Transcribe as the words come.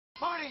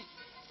Marty!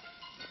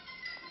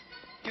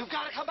 You've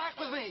got to come back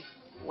with me!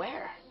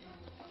 Where?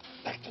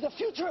 Back to the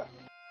future!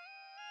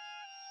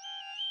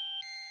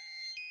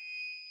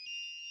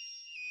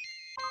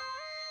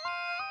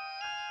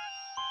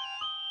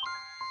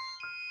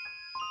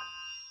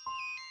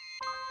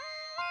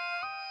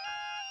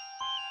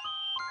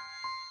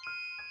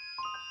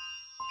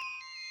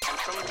 I'm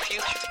from the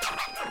future. I'm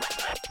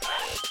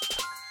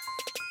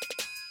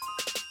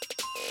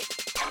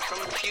from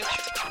the future.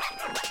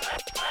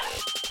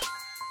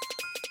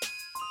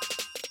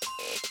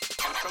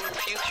 I'm from the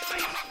future.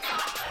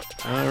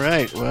 All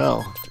right,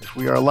 well, if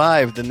we are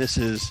live, then this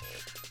is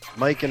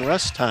Mike and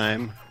Russ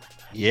time.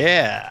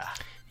 Yeah.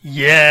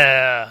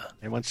 Yeah.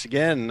 And once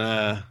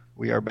again,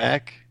 we are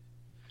back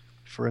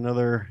for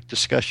another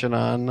discussion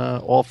on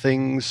all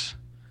things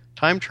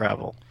time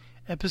travel.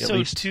 Episode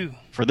least 2.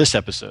 For this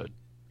episode.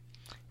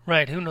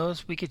 Right, who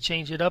knows? We could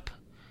change it up.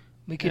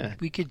 We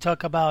could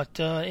talk about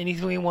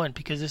anything we want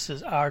because this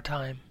is our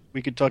time.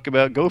 We could talk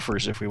about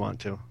gophers if we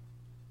want to.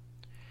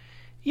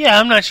 Yeah,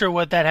 I'm not sure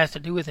what that has to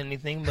do with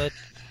anything, but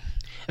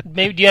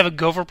maybe do you have a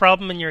gopher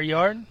problem in your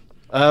yard?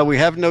 We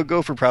have no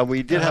gopher problem.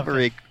 We did have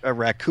a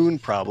raccoon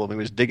problem. It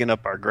was digging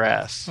up our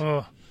grass.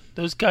 Oh,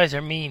 those guys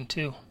are mean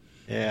too.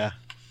 Yeah.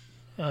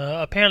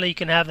 Apparently you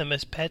can have them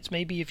as pets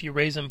maybe if you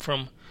raise them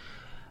from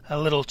a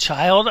little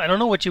child. I don't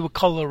know what you would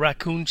call a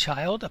raccoon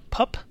child. A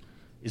pup?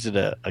 Is it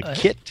a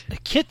kit? A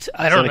kit?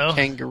 I don't know. A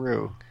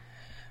kangaroo?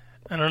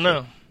 I don't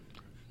know.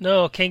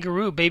 No,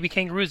 kangaroo. Baby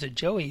kangaroo's a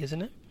joey,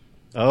 isn't it?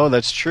 Oh,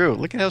 that's true.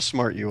 Look at how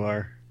smart you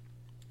are.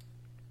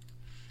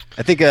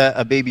 I think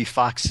a baby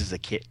fox is a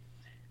kit.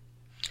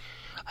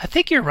 I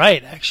think you're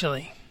right,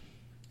 actually.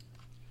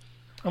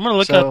 I'm going to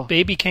look up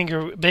baby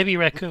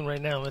raccoon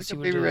right now. Let's see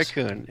what it is. Baby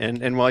raccoon.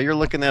 And while you're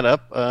looking that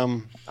up,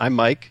 I'm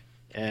Mike,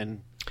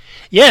 and...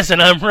 Yes,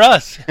 and I'm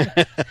Russ.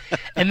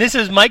 And this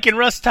is Mike and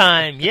Russ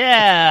time.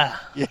 Yeah.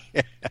 Yeah.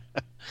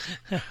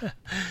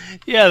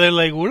 Yeah, they're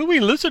like, what are we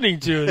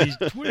listening to?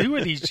 Who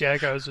are these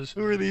jackasses?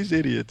 Who are these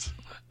idiots?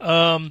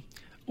 Well,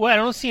 I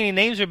don't see any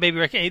names for baby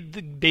raccoons.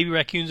 The baby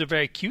raccoons are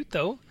very cute,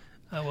 though.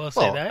 I will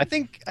say that.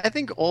 I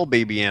think all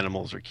baby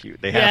animals are cute.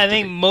 I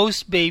think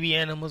most baby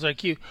animals are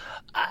cute.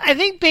 I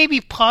think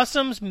baby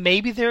possums,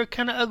 maybe they're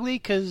kind of ugly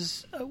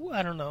because,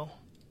 I don't know.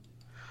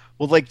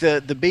 Well, like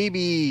the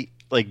baby...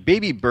 Like,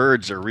 baby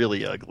birds are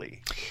really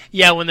ugly.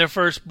 Yeah, when they're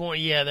first born,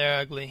 yeah, they're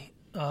ugly.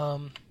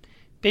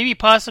 Baby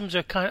possums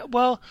are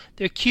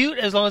they're cute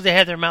as long as they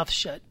have their mouth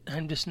shut.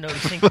 I'm just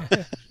noticing.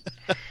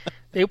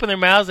 They open their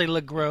mouths, they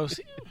look gross.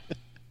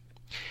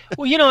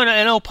 Well,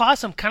 an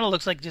opossum kind of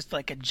looks like just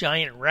like a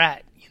giant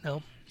rat,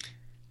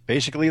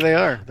 Basically, they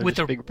are. They're with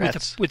just big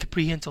rats. with a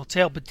prehensile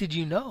tail. But did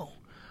you know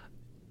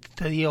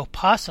the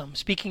opossum,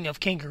 speaking of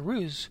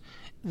kangaroos,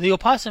 the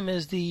opossum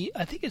is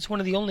I think it's one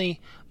of the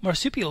only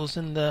marsupials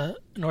in the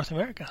North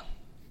America.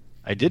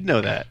 I did know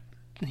that.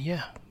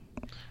 Yeah.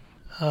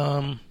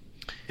 And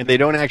they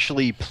don't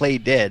actually play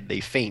dead; they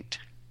faint.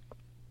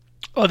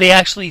 Oh, they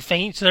actually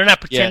faint, so they're not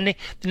pretending.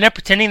 Yeah. They're not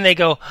pretending. They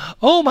go,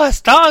 "Oh, my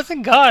stars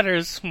and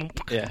garters."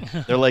 Yeah,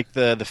 they're like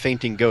the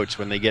fainting goats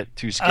when they get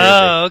too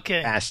scared.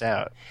 Okay. Pass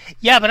out.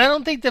 Yeah, but I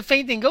don't think the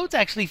fainting goats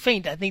actually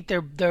faint. I think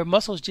their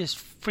muscles just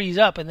freeze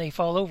up and they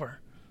fall over.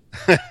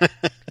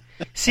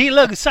 See,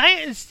 look,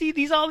 science.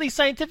 See, all these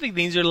scientific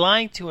things are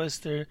lying to us.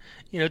 They're,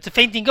 it's a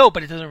fainting goat,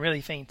 but it doesn't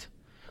really faint.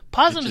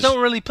 Possums don't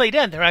really play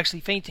dead; they're actually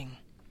fainting.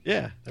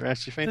 Yeah, they're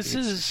actually fainting.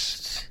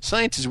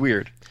 Science is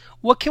weird.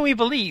 What can we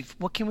believe?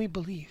 What can we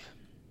believe?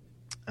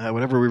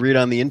 Whatever we read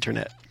on the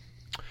internet.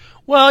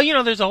 Well,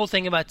 there's a whole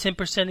thing about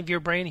 10% of your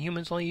brain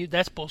humans only use.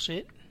 That's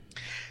bullshit.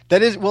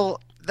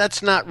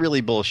 That's not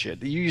really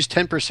bullshit. You use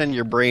 10% of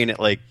your brain at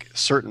like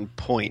certain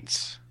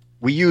points.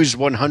 We use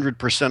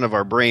 100% of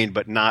our brain,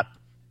 but not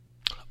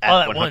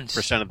at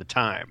 100% of the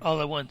time.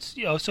 All at once.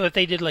 So if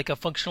they did like a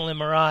functional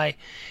MRI,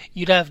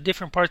 you'd have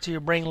different parts of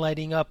your brain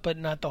lighting up, but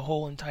not the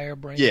whole entire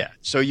brain. Yeah.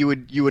 So you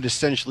would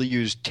essentially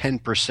use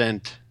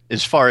 10%,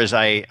 as far as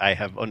I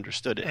have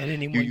understood it.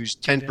 You use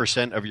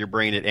 10% of your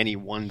brain at any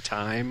one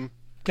time.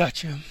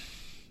 Gotcha.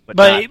 But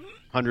not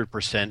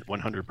 100%,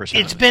 100%.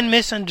 It's been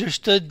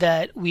misunderstood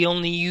that we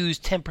only use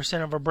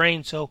 10% of our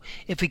brain, so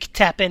if we could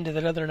tap into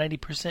that other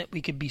 90%, we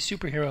could be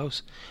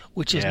superheroes,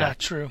 which is not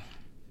true.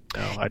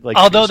 No, I'd like.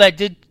 Although that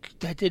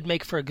did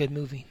make for a good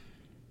movie.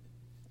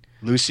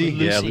 Lucy?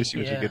 Yeah, Lucy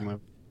was a good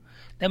movie.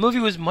 That movie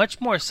was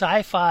much more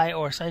sci-fi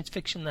or science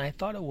fiction than I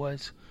thought it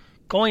was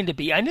going to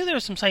be. I knew there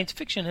was some science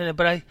fiction in it,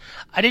 but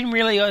I didn't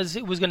realize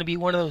it was going to be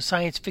one of those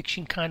science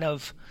fiction kind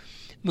of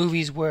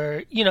movies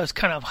where, it's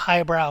kind of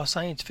highbrow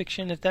science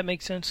fiction, if that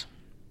makes sense.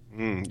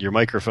 Your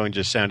microphone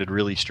just sounded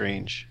really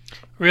strange.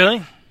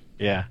 Really?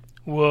 Yeah.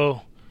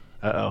 Whoa.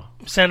 Uh-oh.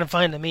 Sounded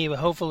fine to me, but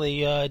hopefully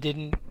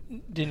didn't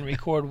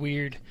record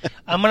weird.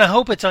 I'm going to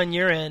hope it's on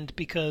your end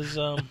because,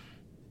 I'm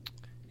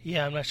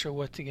not sure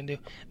what you can do.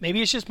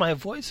 Maybe it's just my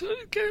voice. Well,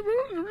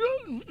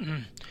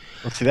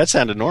 see, that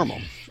sounded normal.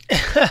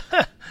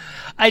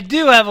 I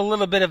do have a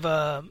little bit of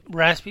a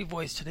raspy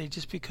voice today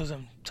just because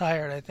I'm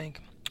tired, I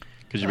think.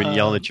 Because you've been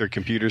yelling at your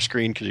computer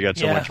screen because you got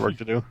so much work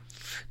to do?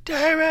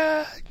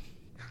 Damn it!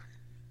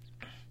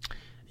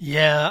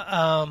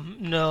 Yeah,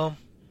 no.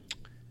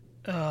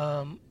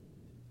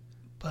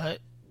 But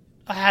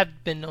I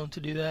have been known to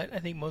do that. I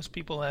think most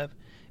people have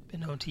been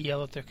known to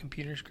yell at their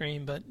computer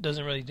screen, but it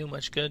doesn't really do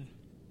much good.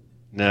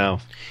 No.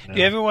 Do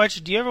you ever watch,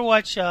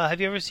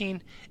 have you ever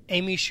seen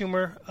Amy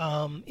Schumer,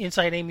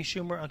 Inside Amy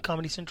Schumer on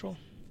Comedy Central?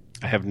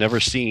 I have never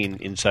seseen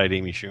Inside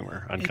Amy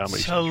Schumer on Comedy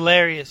It's Central.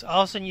 hilarious.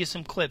 I'll send you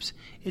some clips.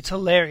 It's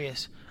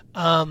hilarious.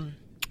 The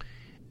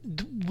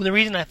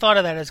reason I thought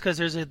of that is because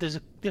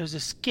there's a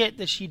skit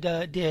that she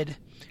did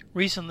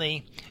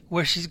recently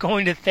where she's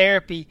going to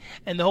therapy,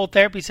 and the whole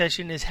therapy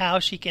session is how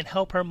she can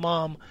help her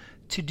mom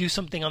to do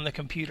something on the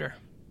computer.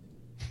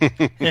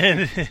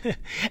 and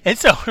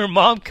so her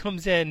mom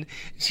comes in.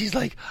 She's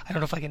like, I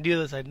don't know if I can do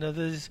this. I know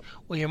this.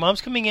 Well, your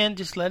mom's coming in.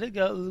 Just let it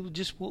go.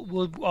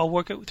 I'll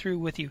work it through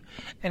with you.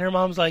 And her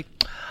mom's like,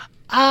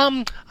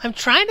 I'm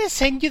trying to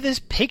send you this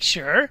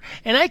picture,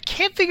 and I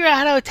can't figure out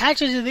how to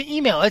attach it to the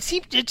email. It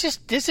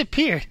just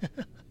disappeared.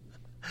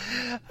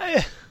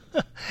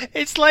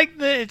 It's like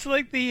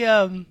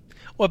the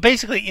well,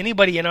 basically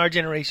anybody in our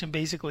generation,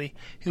 basically,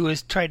 who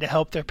has tried to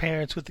help their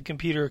parents with the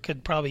computer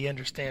could probably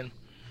understand.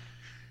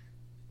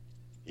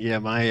 Yeah,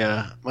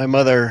 my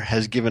mother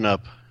has given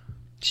up.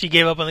 She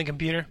gave up on the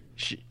computer?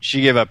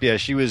 She gave up, yeah.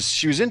 She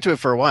was into it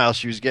for a while.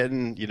 She was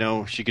getting,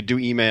 she could do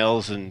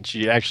emails, and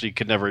she actually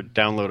could never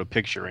download a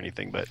picture or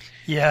anything, but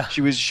yeah,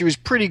 she was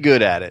pretty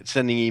good at it,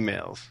 sending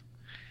emails.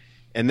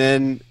 And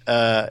then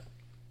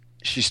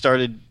she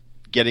started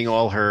getting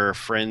all her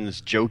friends'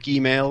 joke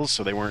emails,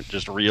 so they weren't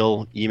just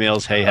real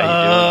emails, hey, how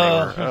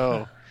you doing? They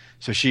were,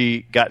 So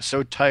she got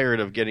so tired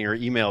of getting her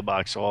email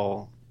box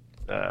all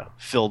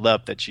filled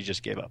up that she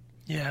just gave up.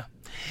 Yeah.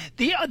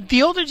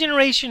 The older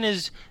generation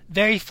is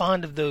very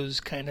fond of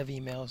those kind of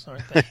emails,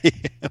 aren't they?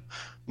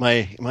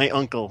 My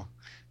uncle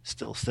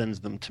still sends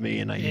them to me,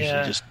 and I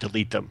usually just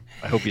delete them.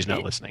 I hope he's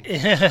not listening.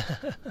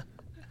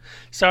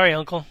 Sorry,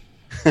 Uncle.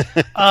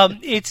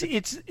 It's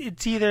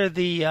either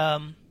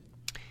the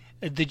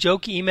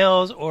joke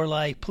emails or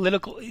like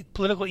political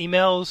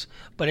emails,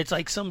 but it's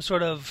like some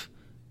sort of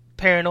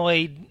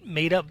paranoid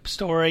made up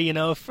story,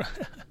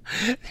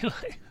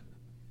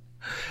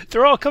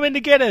 They're all coming to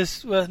get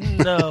us. Well,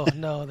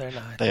 no, they're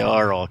not. They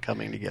are all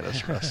coming to get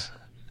us, Russ.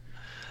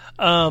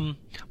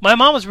 My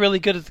mom was really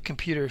good at the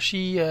computer.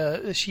 She's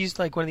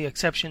like one of the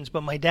exceptions,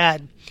 but my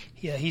dad,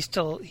 he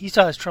still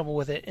has trouble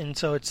with it, and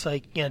so it's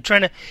like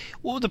trying to.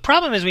 Well, the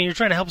problem is when you're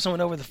trying to help someone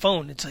over the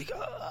phone, it's like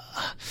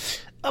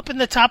up in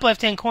the top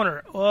left-hand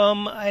corner.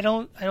 I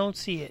don't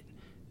see it.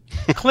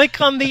 Click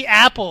on the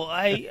apple.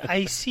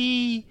 I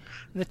see.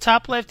 In the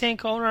top left-hand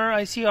corner,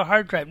 I see a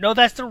hard drive. No,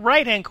 that's the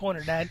right-hand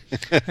corner, Dad.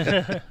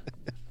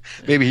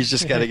 Maybe he's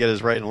just got to get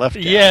his right and left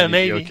down. Yeah,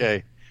 maybe.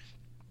 Okay.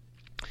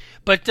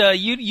 But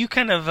you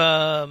kind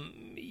of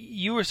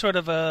you were sort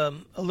of a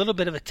little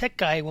bit of a tech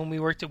guy when we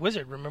worked at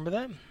Wizard. Remember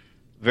that?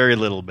 Very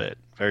little bit.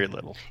 Very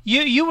little.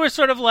 You were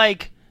sort of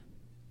like,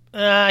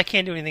 I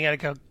can't do anything.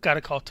 Got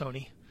to call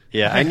Tony.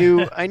 Yeah, I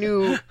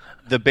knew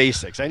the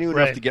basics. I knew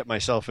enough to get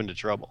myself into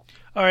trouble.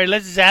 All right,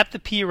 let's zap the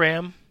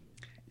PRAM.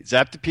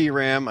 Zap the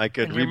PRAM. I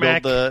could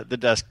rebuild the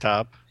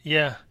desktop.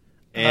 Yeah.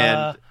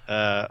 And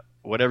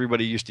what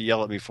everybody used to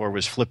yell at me for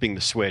was flipping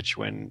the switch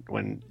when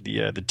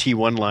the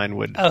T1 line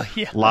would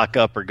lock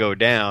up or go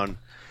down.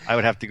 I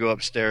would have to go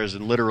upstairs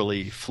and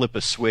literally flip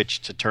a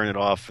switch to turn it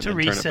off and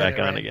then turn it back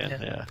on again.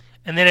 Yeah.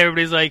 And then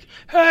everybody's like,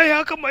 hey,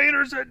 how come my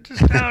internet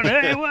just down?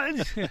 Hey,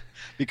 what?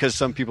 Because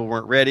some people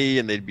weren't ready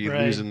and they'd be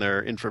losing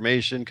their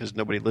information because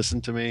nobody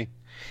listened to me.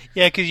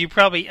 Yeah, because you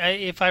probably,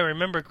 if I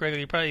remember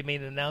correctly, you probably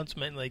made an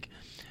announcement like,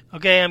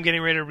 okay, I'm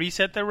getting ready to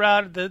reset the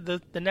route,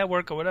 the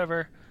network or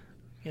whatever,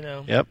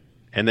 Yep.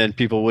 And then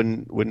people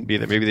wouldn't be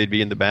there. Maybe they'd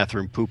be in the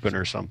bathroom pooping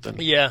or something.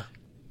 Yeah.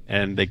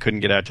 And they couldn't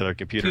get out to their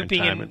computer in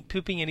time.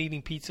 Pooping and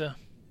eating pizza.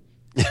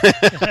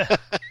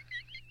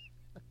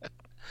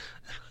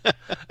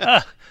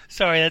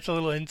 Sorry, that's a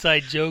little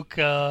inside joke.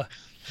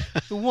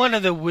 One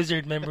of the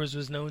Wizard members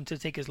was known to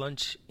take his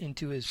lunch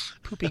into his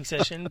pooping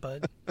session,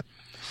 but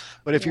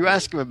if you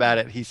ask him about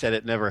it, he said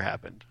it never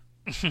happened.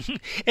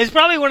 It's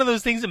probably one of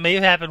those things that may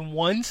have happened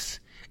once,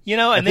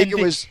 and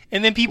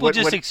then people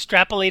just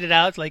extrapolate it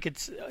out like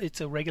it's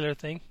a regular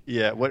thing.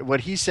 Yeah,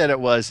 what he said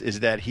is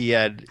that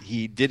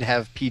he did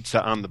have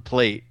pizza on the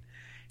plate,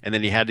 and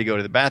then he had to go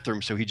to the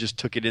bathroom, so he just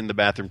took it in the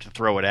bathroom to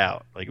throw it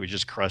out, like it was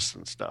just crust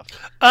and stuff.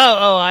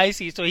 Oh, I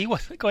see. So he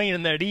wasn't going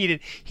in there to eat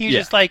it. He was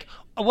just like,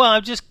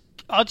 well, there's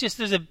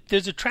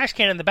a trash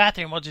can in the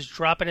bathroom. I'll just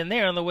drop it in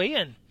there on the way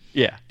in.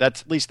 Yeah,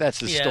 at least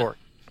that's his story.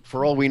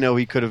 For all we know,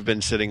 he could have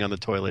been sitting on the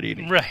toilet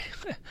eating. Right.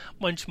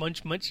 Munch,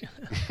 munch, munch.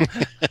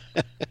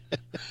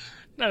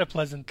 Not a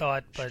pleasant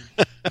thought, but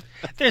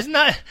there's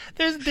not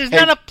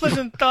a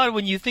pleasant thought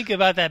when you think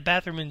about that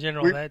bathroom in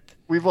general.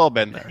 We've all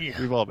been there.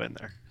 Yeah. We've all been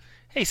there.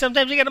 Hey,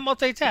 sometimes you got to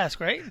multitask,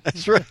 right?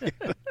 That's right.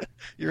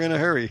 You're in a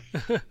hurry.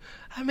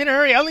 I'm in a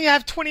hurry. I only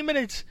have 20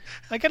 minutes.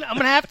 I'm going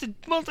to have to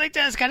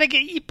multitask. Got to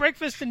eat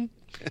breakfast and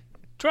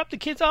drop the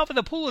kids off in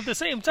the pool at the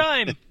same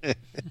time.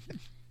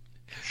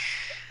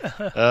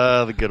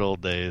 The good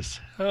old days.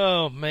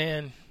 Oh,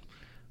 man.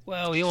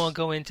 Well, we won't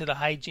go into the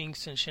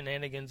hijinks and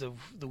shenanigans of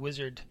the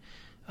wizard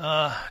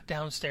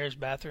downstairs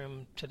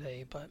bathroom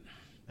today, but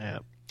Yeah.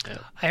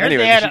 I heard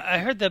Anyway, I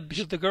heard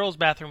the girls'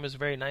 bathroom was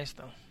very nice,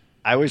 though.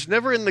 I was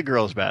never in the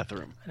girls'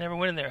 bathroom. I never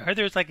went in there. I heard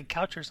there was like a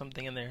couch or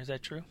something in there. Is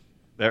that true?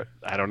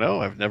 I don't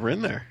know. I've never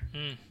in there.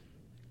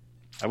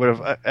 I would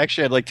have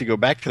actually. I'd like to go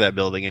back to that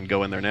building and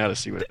go in there now to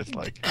see what it's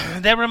like.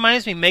 That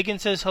reminds me. Megan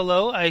says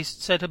hello. I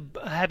said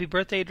a happy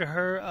birthday to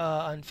her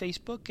on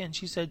Facebook, and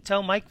she said,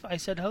 "Tell Mike I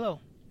said hello."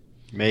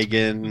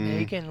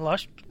 Megan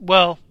lost.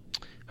 Well,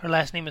 her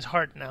last name is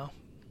Hart now.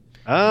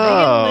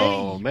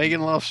 Oh,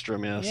 Megan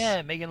Lofstrom. Yes.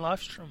 Yeah, Megan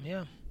Lofstrom.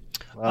 Yeah.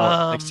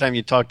 Well, next time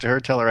you talk to her,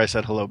 tell her I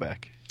said hello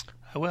back.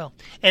 I will.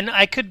 And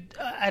I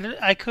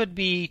could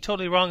be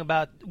totally wrong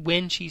about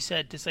when she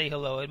said to say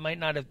hello. It might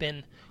not have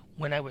been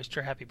when I wished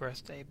her happy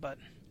birthday, but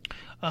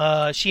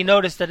she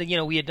noticed that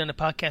we had done a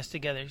podcast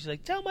together. She's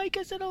like, "Tell Mike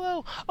I said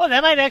hello." Oh,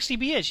 that might actually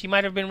be it. She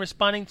might have been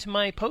responding to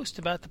my post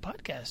about the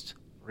podcast.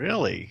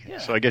 Really? Yeah.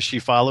 So I guess she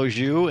follows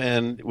you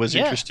and was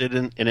interested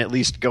in at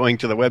least going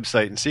to the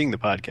website and seeing the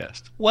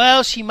podcast.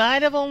 Well, she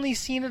might have only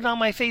seen it on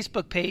my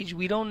Facebook page.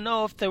 We don't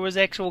know if there was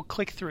actual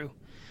click-through.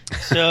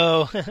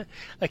 So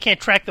I can't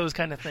track those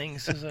kind of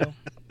things. So.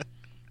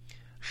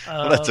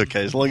 Well, that's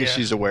okay, as long as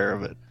she's aware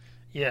of it.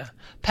 Yeah.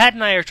 Pat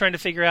and I are trying to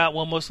figure out,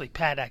 well, mostly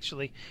Pat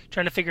actually,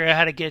 trying to figure out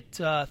how to get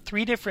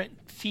 3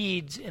 different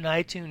feeds in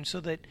iTunes so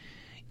that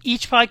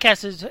each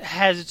podcast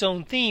has its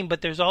own theme,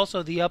 but there's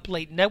also the Up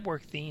Late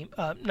Network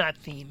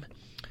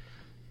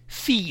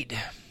feed.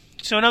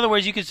 So in other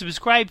words, you can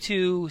subscribe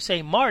to,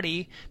 say,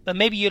 Marty, but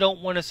maybe you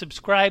don't want to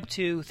subscribe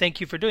to Thank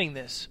You for Doing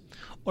This.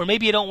 Or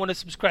maybe you don't want to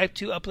subscribe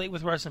to Up Late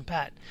with Russ and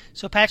Pat.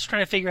 So Pat's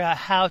trying to figure out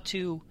how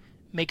to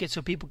make it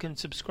so people can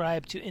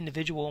subscribe to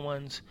individual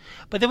ones.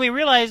 But then we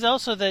realized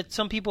also that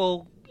some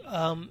people,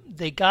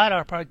 they got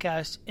our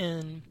podcast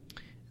in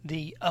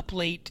the Up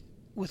Late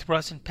with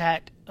Russ and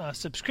Pat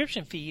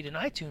subscription feed in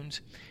iTunes,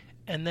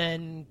 and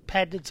then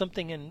Pat did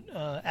something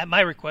at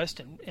my request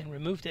and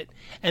removed it.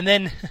 And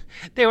then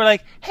they were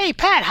like, "Hey,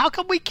 Pat, how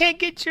come we can't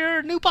get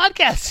your new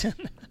podcast?"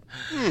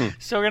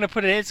 So we're going to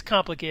put it, it's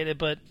complicated,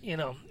 but,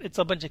 it's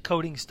a bunch of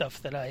coding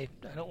stuff that I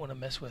don't want to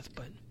mess with.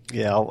 But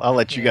yeah, I'll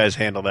let you guys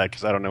handle that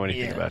because I don't know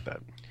anything about that.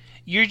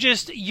 You're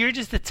just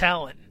the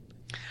talent.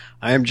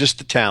 I am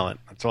just a talent.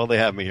 That's all they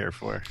have me here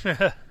for.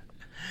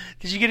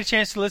 Did you get a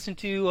chance to listen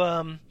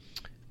to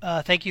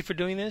Thank You for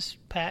Doing This,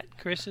 Pat,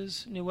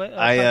 Chris's new podcast?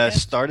 I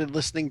started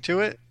listening to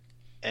it,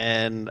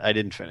 and I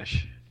didn't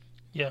finish.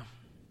 Yeah.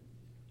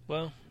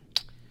 Well,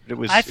 it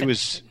was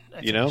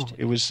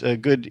a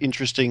good,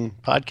 interesting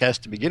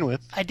podcast to begin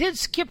with. I did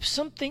skip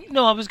something.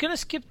 No, I was going to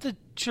skip the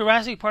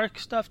Jurassic Park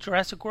stuff,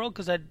 Jurassic World,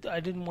 because I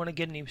didn't want to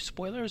get any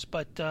spoilers.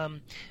 But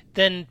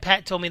then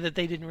Pat told me that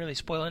they didn't really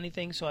spoil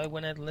anything, so I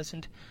went ahead and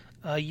listened.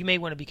 You may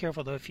want to be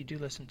careful, though, if you do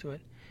listen to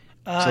it.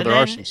 So there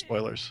are some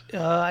spoilers.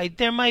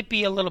 There might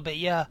be a little bit,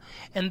 yeah.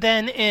 And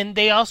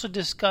they also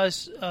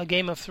discuss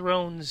Game of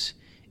Thrones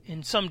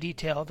in some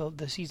detail,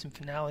 the season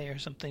finale or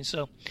something.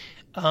 So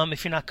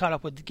if you're not caught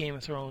up with the Game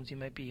of Thrones, you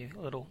might be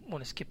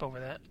want to skip over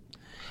that.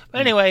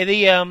 But anyway,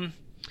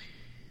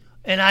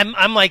 and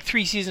I'm like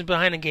 3 seasons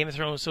behind in Game of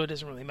Thrones, so it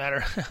doesn't really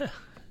matter.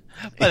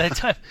 by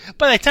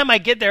the time I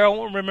get there, I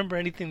won't remember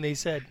anything they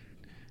said.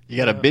 You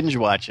got to binge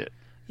watch it.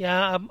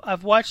 Yeah,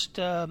 I've watched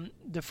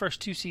the first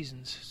 2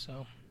 seasons,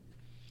 so.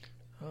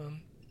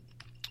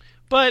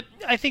 But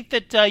I think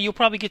that you'll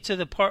probably get to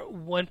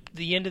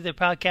the end of the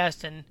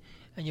podcast, and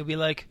you'll be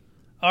like,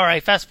 "All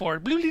right, fast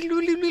forward."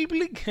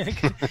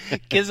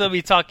 Kids will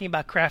be talking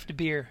about craft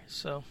beer.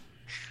 So.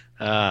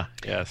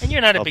 Yes. And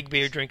you're not a big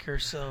beer drinker,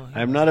 so.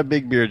 I'm not a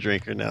big beer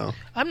drinker, no.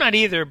 I'm not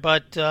either,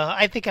 but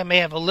I think I may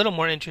have a little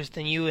more interest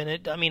than you in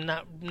it. I mean,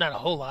 not a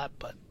whole lot,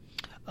 but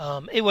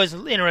it was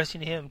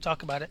interesting to hear them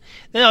talk about it.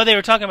 No, they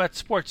were talking about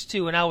sports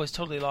too, and I was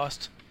totally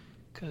lost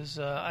because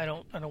I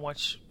don't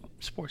watch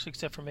sports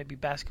except for maybe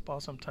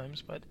basketball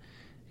sometimes. But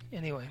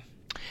anyway,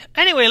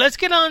 let's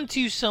get on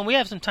to we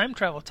have some time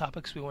travel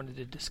topics we wanted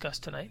to discuss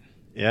tonight.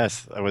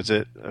 Yes, that was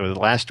it. It was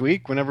last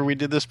week whenever we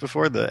did this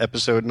before, the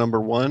episode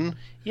number 1.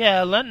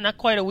 Yeah, not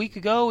quite a week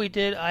ago we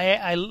did.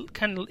 I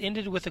kind of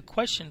ended with a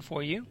question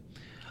for you.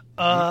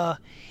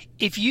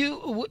 If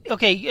you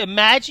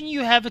imagine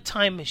you have a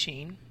time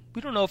machine.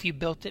 We don't know if you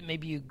built it.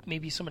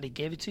 Maybe somebody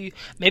gave it to you.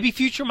 Maybe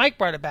Future Mike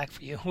brought it back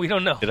for you. We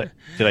don't know.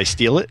 Did I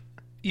steal it?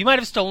 You might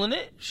have stolen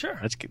it. Sure.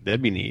 That's good.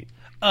 That'd be neat.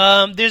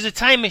 There's a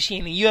time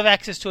machine, and you have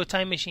access to a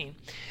time machine,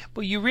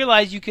 but you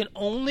realize you can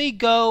only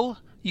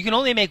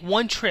make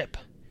one trip.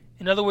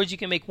 In other words, you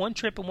can make one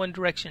trip in one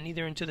direction,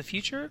 either into the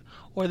future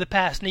or the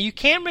past. Now, you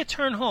can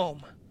return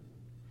home,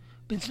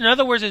 but in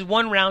other words, it's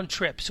one round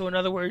trip. So, in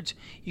other words,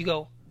 you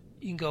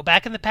can go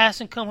back in the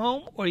past and come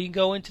home, or you can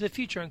go into the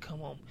future and come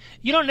home.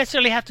 You don't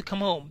necessarily have to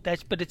come home,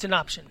 but it's an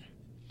option.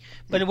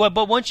 But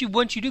once you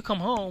do come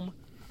home,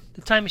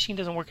 the time machine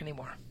doesn't work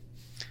anymore.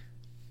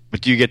 But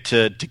do you get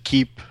to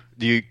keep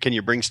Can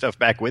you bring stuff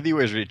back with you,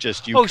 or is it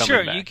just you? Oh, coming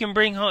sure. back? You can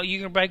bring home.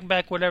 You can bring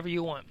back whatever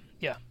you want.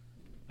 Yeah.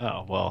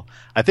 Oh well,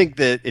 I think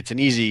that it's an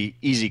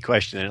easy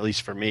question, at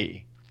least for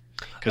me,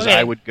 because Okay.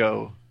 I would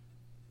go.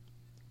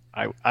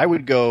 I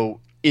would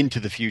go into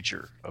the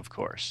future, of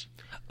course.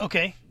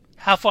 Okay.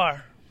 How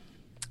far?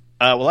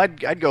 Well,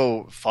 I'd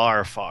go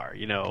far,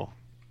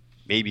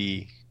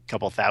 maybe a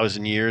couple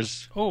thousand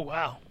years, Oh,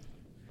 wow.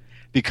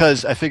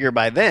 because I figure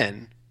by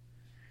then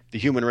the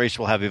human race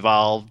will have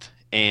evolved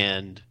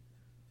and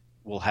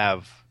we'll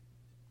have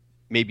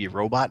maybe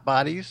robot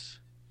bodies,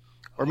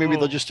 or maybe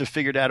they'll just have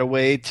figured out a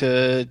way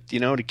to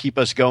to keep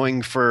us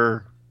going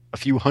for a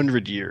few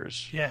hundred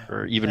years, Yeah.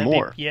 or even That'd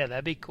more. Yeah,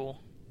 that'd be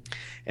cool.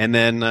 And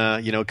then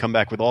come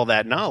back with all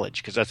that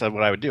knowledge, because that's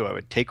what I would do. I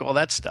would take all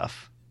that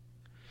stuff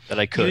that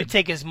I You could would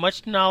take as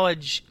much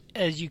knowledge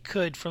as you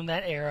could from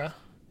that era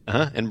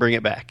and bring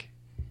it back.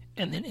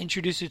 and then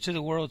introduce it to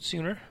the world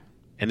sooner.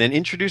 And then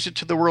introduce it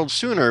to the world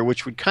sooner,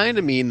 which would kind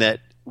of mean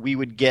that we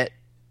would get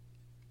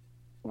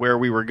where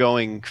we were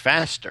going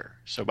faster.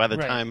 So by the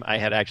Right. time I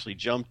had actually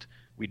jumped,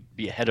 we'd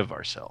be ahead of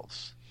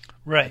ourselves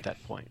Right. at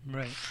that point.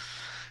 Right.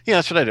 Yeah,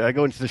 that's what I do. I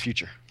go into the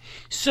future.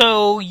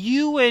 So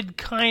you would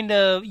kind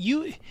of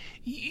you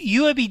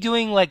would be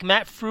doing like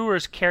Matt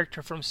Frewer's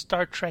character from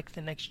Star Trek: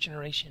 The Next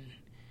Generation,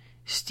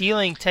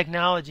 stealing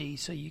technology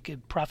so you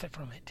could profit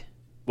from it.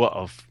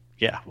 Well,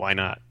 yeah, why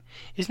not?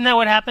 Isn't that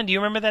what happened? Do you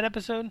remember that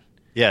episode?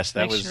 Yes,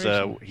 that Next was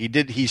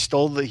Generation? he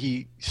stole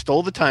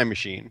the time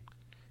machine,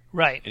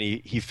 Right. and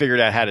he figured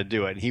out how to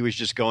do it. And he was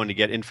just going to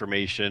get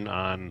information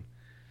on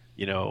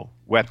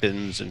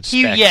weapons and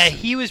specs.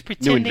 He was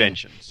pretending. new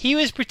inventions. He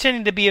was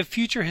pretending to be a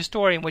future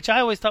historian, which I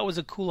always thought was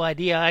a cool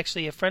idea.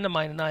 Actually, a friend of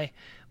mine and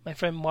my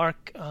friend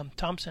Mark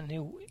Thompson,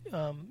 who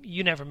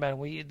you never met.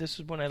 This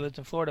was when I lived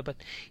in Florida, but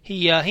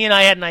he and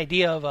I had an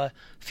idea of a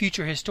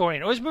future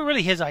historian. It was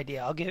really his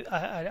idea.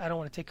 I don't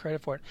want to take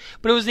credit for it,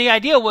 but it was the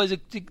idea was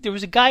there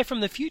was a guy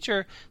from the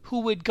future who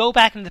would go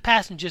back into the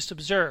past and just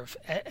observe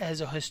as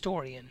a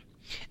historian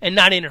and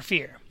not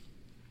interfere.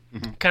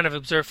 Kind of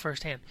observe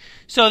firsthand.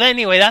 So then,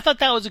 anyway, I thought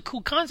that was a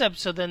cool concept.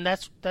 So then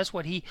that's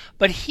what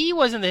but he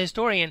wasn't the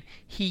historian.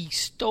 He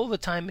stole the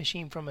time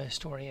machine from a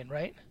historian,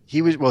 right?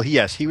 He was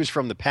he was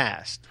from the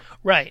past,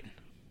 Right.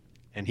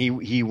 and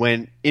he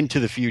went into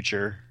the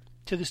future.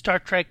 To the Star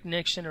Trek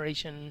Next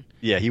Generation.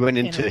 Yeah, he went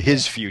into a-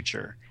 his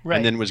future, Right.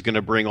 and then was going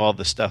to bring all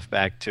the stuff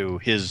back to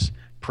his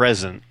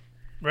present,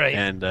 Right.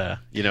 and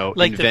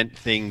Like invent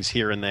things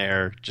here and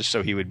there just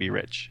so he would be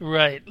rich.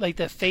 Right. Like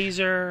the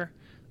phaser.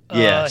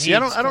 Yeah. See, he I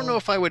don't know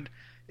if I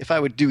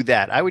would do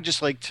that. I would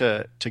just like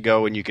to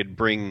go and you could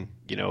bring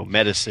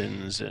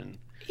medicines and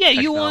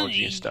you want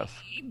technology and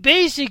stuff.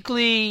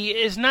 basically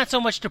it's not so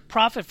much to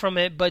profit from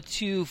it, but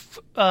to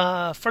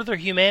further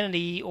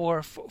humanity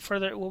or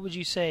further. What would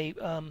you say?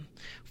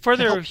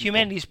 Further help people.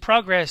 humanity's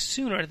progress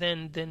sooner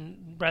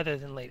than rather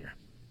than later.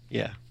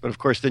 Yeah, but of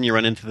course, then you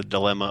run into the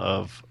dilemma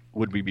of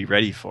would we be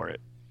ready for it?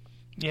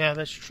 Yeah,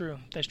 that's true.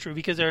 That's true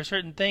because there are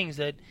certain things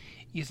that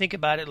you think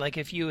about it. Like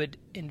if you had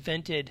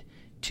invented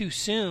too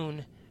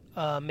soon,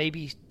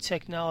 maybe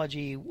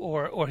technology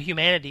or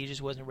humanity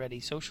just wasn't ready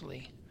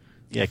socially.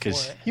 Yeah,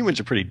 because For it. humans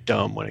are pretty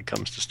dumb when it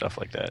comes to stuff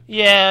like that.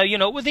 Yeah,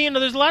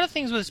 there's a lot of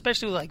things with,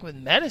 especially like with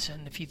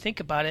medicine, if you think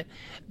about it,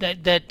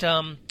 that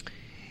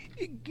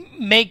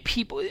make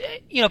people,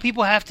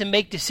 people have to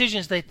make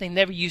decisions that they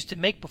never used to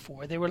make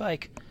before. They were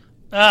like,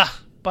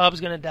 Bob's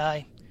gonna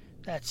die,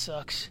 that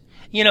sucks,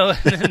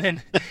 and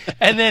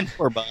then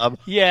Poor Bob.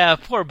 yeah,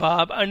 poor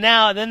Bob.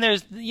 Then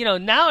there's,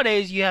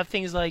 nowadays you have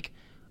things like,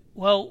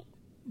 well,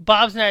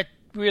 Bob's not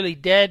really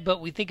dead, but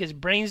we think his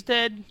brain's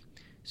dead.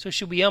 So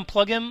should we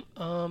unplug him?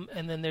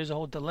 And then there's a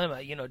whole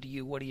dilemma. What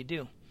do you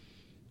do?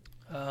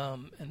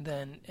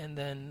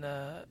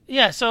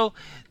 So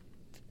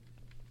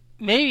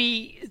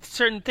maybe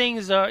certain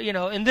things are,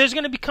 and there's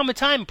going to become a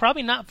time,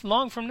 probably not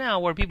long from now,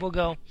 where people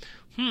go,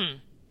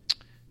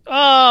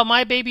 oh,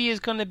 my baby is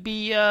going to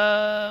be,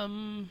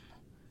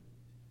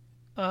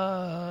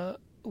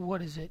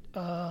 what is it?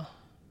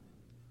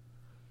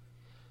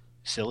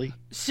 Silly.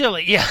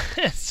 Silly, yeah.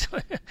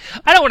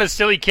 I don't want a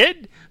silly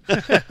kid.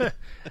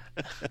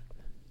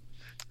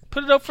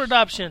 Put it up for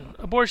adoption,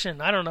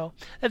 abortion. I don't know.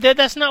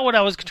 That's not what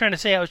I was trying to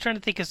say. I was trying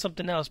to think of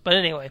something else. But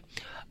anyway,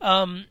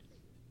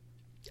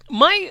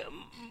 my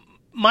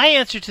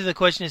answer to the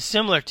question is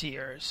similar to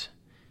yours,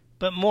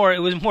 but it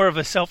was more of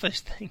a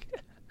selfish thing.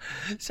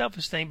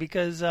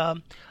 Because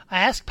I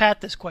asked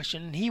Pat this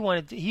question, and he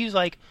was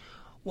like,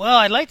 well,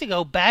 I'd like to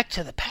go back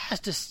to the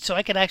past so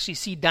I could actually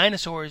see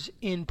dinosaurs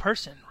in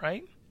person,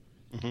 right?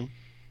 Mm-hmm.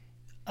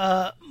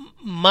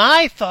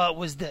 My thought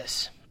was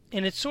this,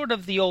 and it's sort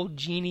of the old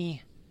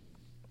genie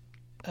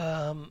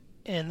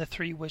and the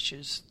 3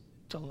 wishes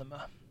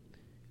dilemma.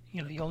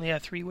 You only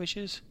have 3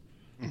 wishes.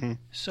 Mm-hmm.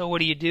 So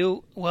what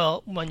do?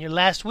 Well, on your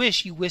last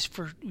wish, you wish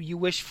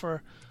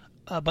for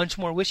a bunch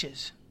more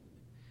wishes,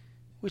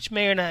 which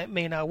may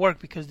not work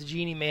because the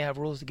genie may have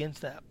rules against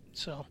that.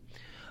 So,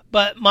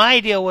 but my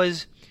idea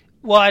was,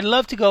 well, I'd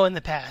love to go in the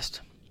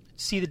past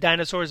see the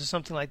dinosaurs or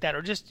something like that,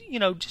 or just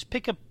just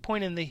pick a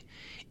point in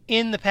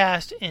the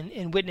past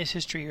and witness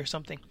history or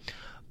something.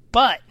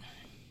 But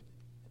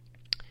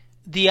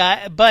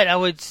I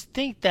would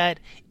think that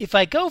if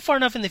I go far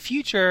enough in the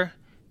future,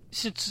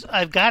 since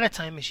I've got a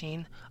time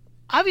machine,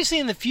 obviously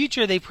in the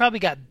future they've probably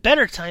got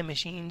better time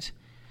machines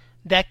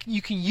that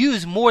you can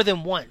use more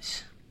than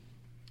once.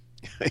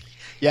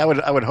 Yeah,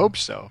 I would hope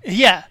so.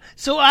 Yeah,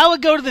 so I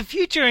would go to the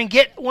future and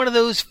get one of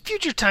those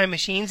future time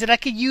machines that I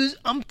could use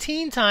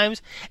umpteen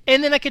times,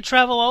 and then I could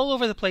travel all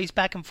over the place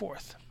back and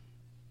forth.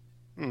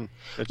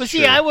 But see,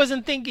 true. I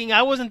wasn't thinking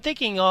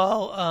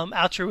all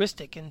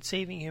altruistic and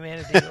saving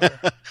humanity.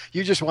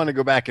 You just want to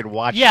go back and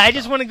watch. Yeah, I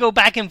just want to go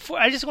back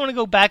I just want to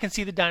go back and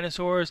see the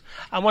dinosaurs.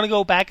 I want to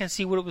go back and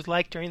see what it was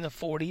like during the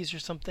 40s or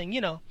something.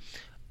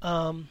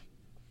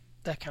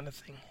 That kind of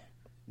thing.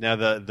 Now,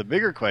 the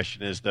bigger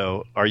question is,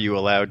 though, are you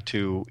allowed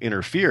to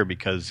interfere?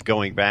 Because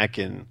going back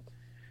and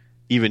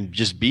even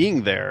just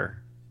being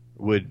there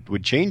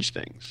would change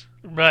things.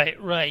 Right.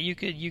 You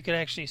could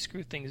actually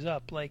screw things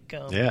up. Like,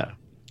 yeah.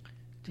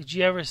 Did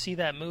you ever see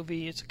that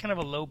movie? It's kind of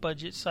a low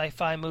budget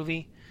sci-fi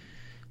movie.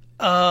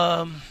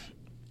 The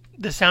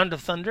Sound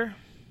of Thunder.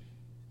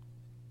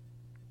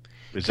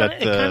 Is that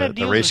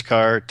the race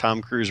car,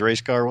 Tom Cruise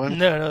race car one?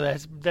 No,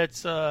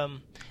 that's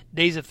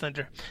Days of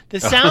Thunder. The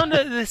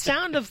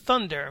Sound of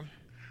Thunder.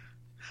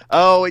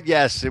 Oh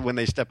yes, when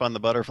they step on the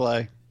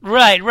butterfly.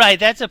 Right.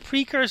 That's a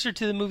precursor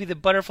to the movie The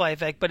Butterfly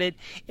Effect, but it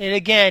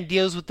again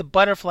deals with the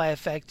butterfly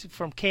effect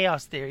from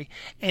chaos theory,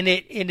 and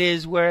it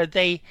is where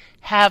they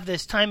have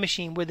this time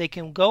machine where they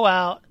can go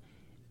out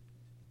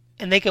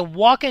and they can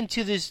walk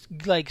into this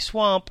like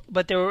swamp,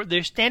 but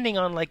they're standing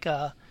on like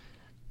a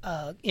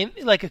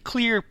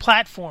clear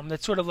platform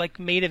that's sort of like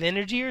made of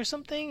energy or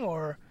something,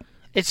 or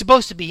it's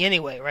supposed to be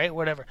anyway, right?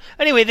 Whatever.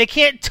 Anyway, they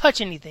can't touch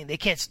anything. They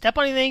can't step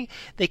on anything.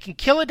 They can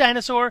kill a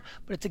dinosaur,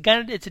 but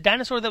it's a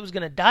dinosaur that was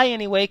going to die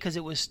anyway because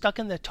it was stuck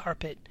in the tar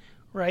pit,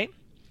 right?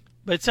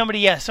 But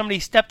somebody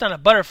stepped on a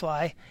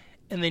butterfly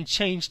and then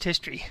changed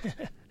history.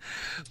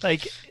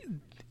 like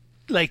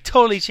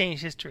totally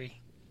changed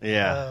history.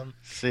 Yeah.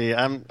 See,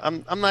 I'm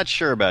not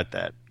sure about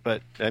that,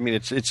 but I mean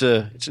it's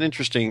an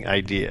interesting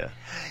idea.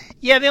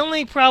 Yeah, the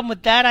only problem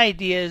with that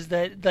idea is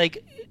that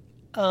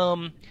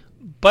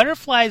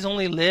butterflies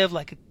only live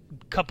like a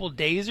couple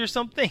days or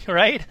something,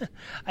 right?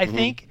 I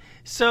think.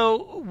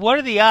 So what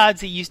are the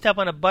odds that you step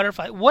on a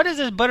butterfly? What is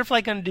this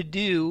butterfly going to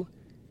do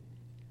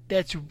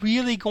that's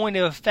really going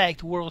to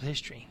affect world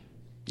history?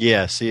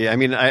 Yeah, see, I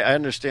mean, I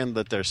understand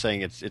that they're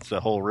saying it's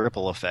the whole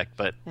ripple effect,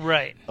 but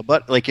right.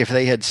 But like if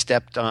they had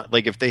stepped on,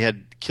 like if they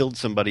had killed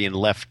somebody and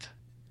left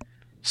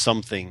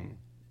something,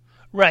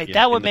 right,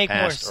 that would make more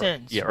past,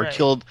 sense. Or right.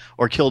 killed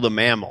a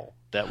mammal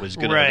that was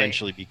going to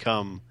eventually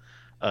become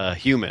a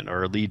human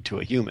or lead to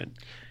a human.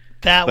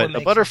 But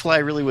a butterfly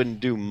really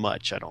wouldn't do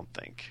much, I don't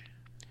think.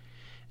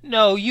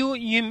 No, you.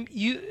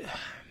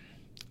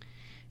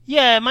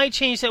 Yeah, it might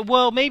change that.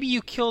 Well, maybe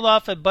you killed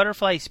off a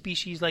butterfly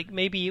species, like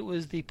maybe it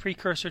was the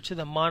precursor to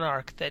the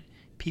monarch that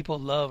people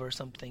love or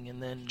something,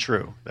 and then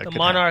the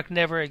monarch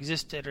never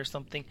existed or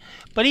something.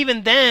 But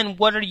even then,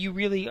 what are you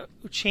really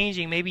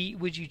changing? Maybe you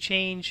would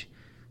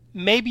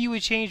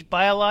change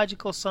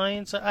biological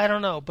science. I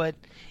don't know, but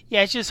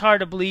yeah, it's just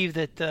hard to believe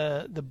that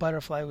the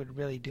butterfly would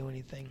really do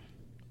anything.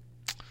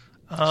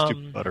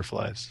 Stupid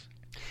butterflies.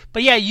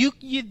 But yeah, you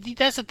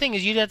that's the thing,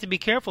 is you'd have to be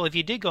careful if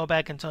you did go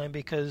back in time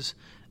because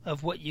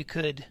of what you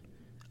could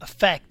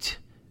affect.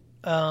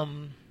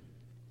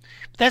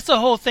 That's the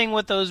whole thing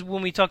with those,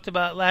 when we talked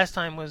about last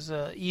time, was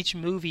each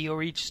movie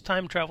or each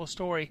time travel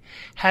story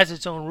has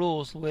its own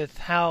rules with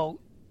how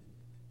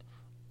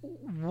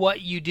what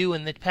you do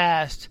in the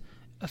past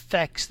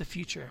affects the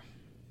future.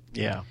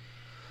 Yeah.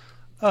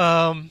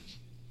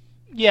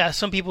 Yeah,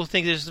 some people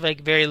think there's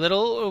like very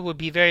little, or would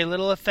be very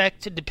little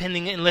effect,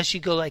 depending, unless you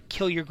go like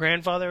kill your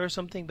grandfather or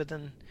something, but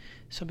then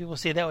some people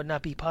say that would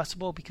not be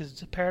possible because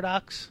it's a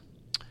paradox.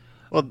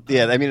 Well,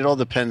 yeah, I mean, it all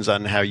depends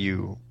on how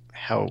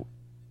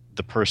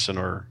the person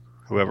or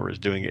whoever is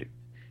doing it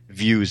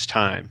views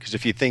time. Because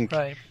if you think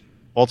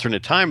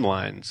alternate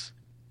timelines,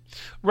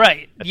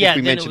 right? I think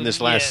we mentioned this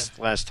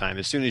last time.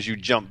 As soon as you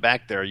jump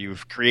back there,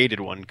 you've created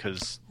one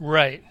because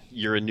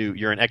you're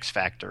an X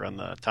factor on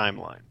the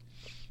timeline.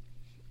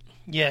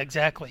 Yeah,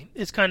 exactly.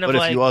 It's kind of but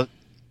like. Well,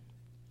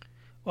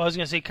 I was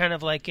going to say kind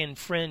of like in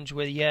Fringe,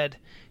 where you had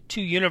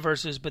two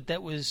universes, but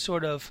that was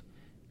sort of.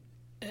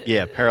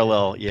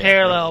 Parallel. Yeah,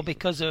 parallel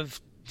because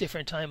of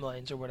different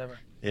timelines or whatever.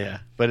 Yeah,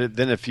 but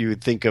then if you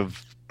think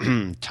of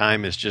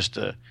time as just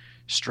a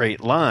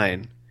straight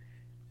line,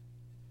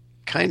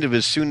 kind of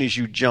as soon as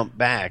you jump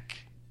back,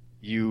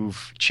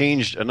 you've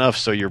changed enough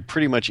so you're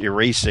pretty much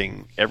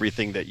erasing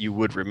everything that you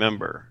would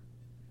remember.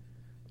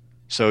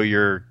 So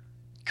you're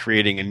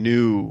creating a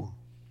new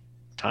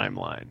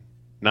timeline,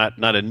 not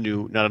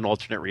an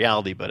alternate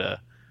reality, but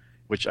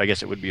which I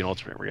guess it would be an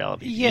alternate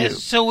reality.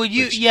 Yes. So would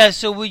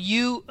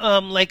you?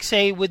 Like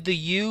say, with the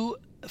you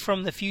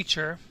from the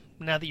future,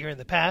 now that you're in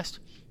the past,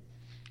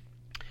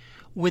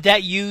 would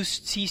that you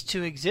cease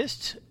to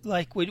exist?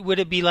 Like, would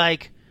it be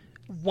like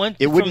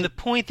from the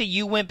point that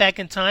you went back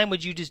in time,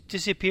 would you just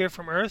disappear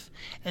from Earth?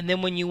 And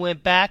then when you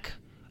went back,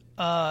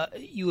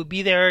 you would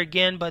be there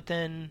again, but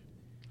then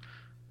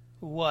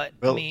what?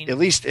 Well, I mean, at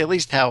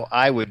least how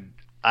I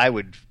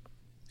would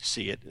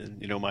see it,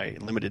 and my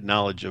limited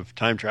knowledge of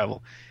time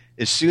travel,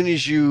 as soon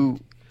as you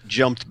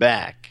jumped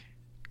back,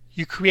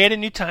 you create a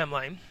new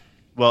timeline.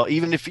 Well,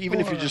 even if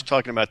you're just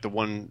talking about the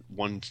one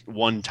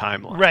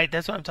timeline, right?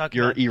 That's what I'm talking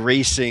about. You're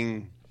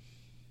erasing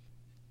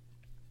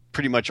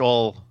pretty much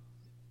all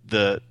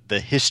the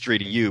history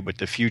to you, but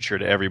the future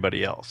to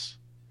everybody else.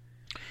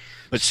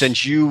 But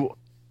since you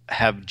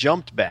have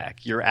jumped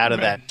back, you're out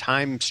of that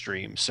time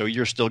stream, so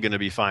you're still going to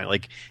be fine.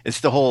 Like, it's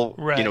the whole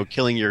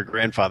killing your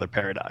grandfather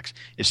paradox.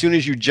 As soon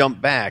as you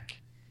jump back,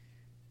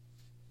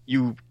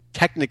 you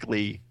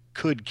technically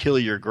could kill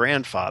your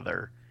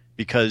grandfather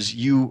because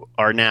you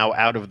are now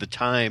out of the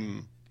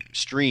time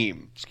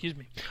stream. Excuse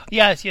me.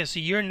 Yes. So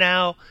you're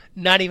now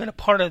not even a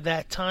part of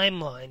that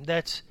timeline.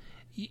 That's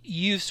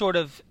you sort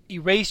of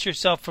erased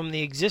yourself from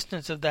the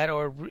existence of that,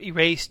 or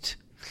erased.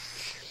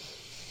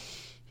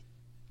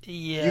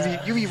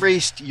 Yeah. You've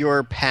erased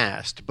your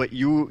past, but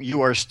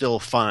you are still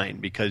fine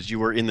because you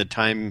were in the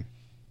time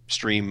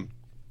stream,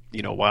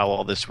 while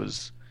all this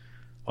was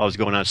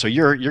going on. So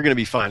you're going to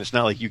be fine. It's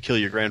not like you kill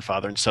your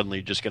grandfather and suddenly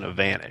you're just going to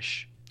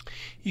vanish.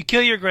 You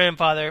kill your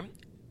grandfather,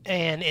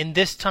 and in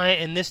this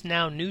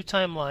now new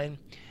timeline,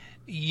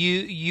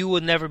 you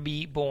will never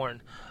be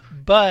born.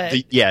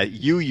 But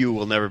you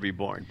will never be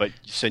born. But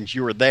since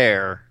you were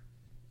there,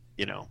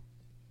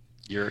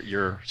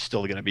 you're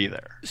still going to be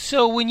there.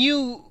 So when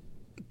you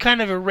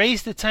kind of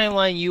erase the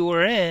timeline you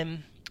were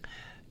in,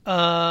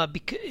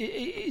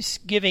 if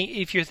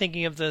you're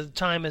thinking of the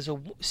time as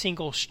a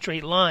single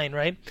straight line,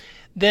 right?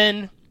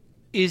 Then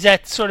is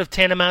that sort of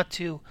tantamount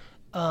to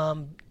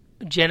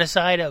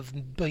genocide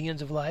of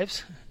billions of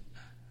lives?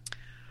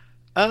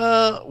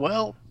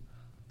 Well,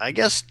 I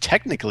guess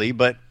technically,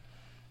 but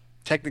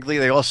technically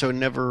they also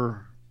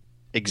never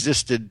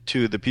existed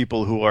to the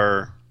people who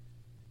were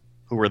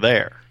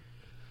there.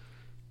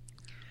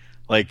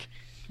 Like,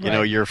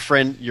 your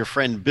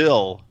friend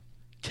Bill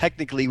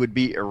technically would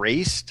be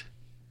erased,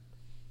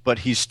 but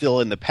he's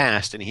still in the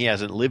past and he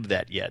hasn't lived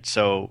that yet.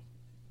 So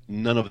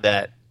none of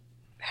that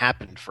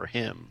happened for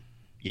him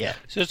yet.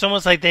 So it's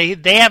almost like they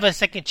have a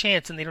second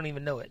chance and they don't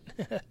even know it.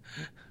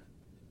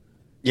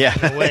 Yeah.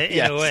 In a way.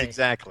 Yes,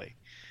 exactly.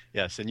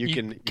 Yes, and you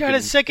can got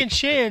a second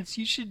chance.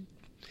 You should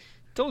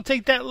don't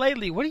take that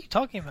lightly. What are you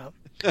talking about?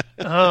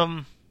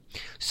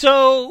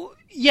 So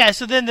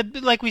then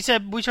like we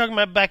said, we were talking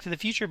about Back to the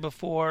Future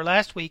before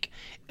last week,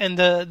 and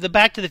the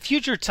Back to the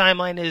Future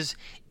timeline is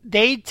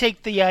they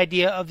take the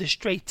idea of the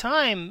straight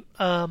time,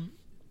 the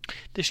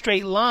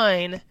straight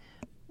line,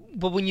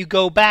 but when you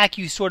go back,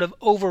 you sort of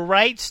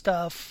overwrite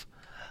stuff.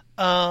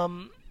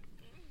 But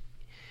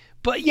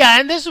yeah,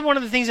 and this is one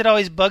of the things that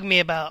always bugged me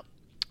about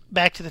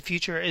Back to the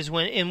Future is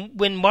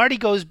when Marty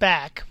goes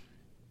back,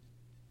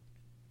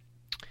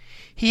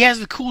 he has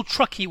the cool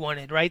truck he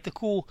wanted, right? The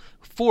cool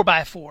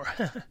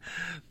 4x4,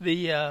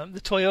 the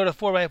Toyota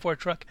 4x4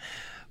 truck,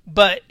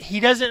 but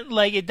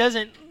it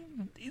doesn't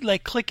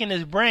click in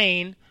his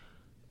brain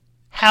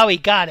how he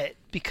got it,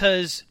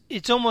 because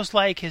it's almost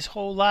like his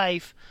whole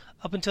life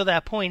up until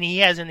that point he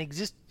hasn't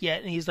existed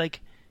yet, and he's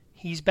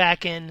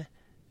back in.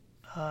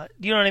 Do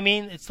you know what I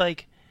mean? It's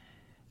like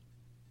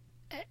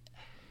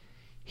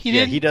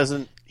he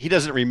doesn't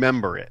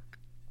remember it.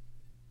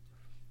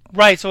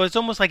 Right, so it's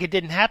almost like it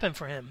didn't happen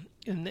for him,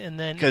 and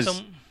then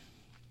because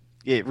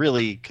it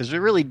really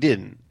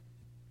didn't.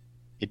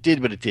 It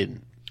did, but it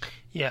didn't.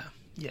 Yeah.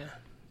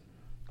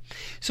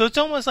 So it's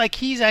almost like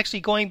he's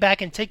actually going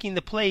back and taking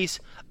the place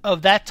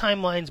of that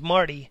timeline's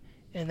Marty,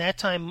 and that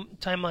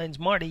timeline's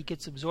Marty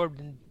gets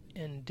absorbed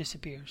and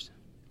disappears.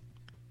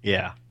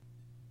 Yeah.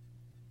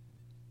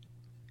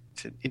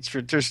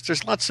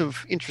 There's lots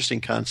of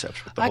interesting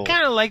concepts with the whole. I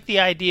kind of like the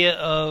idea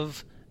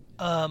of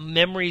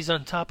memories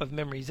on top of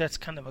memories. That's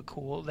kind of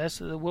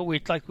that's what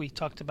we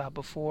talked about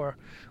before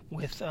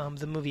with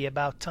the movie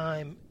About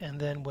Time, and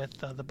then with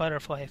the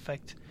butterfly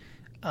effect.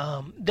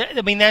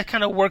 That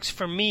kind of works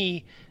for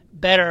me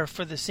better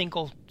for the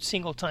single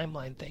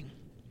timeline thing.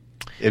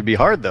 It'd be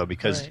hard though,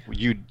 because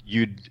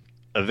you'd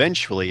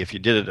eventually, if you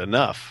did it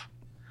enough,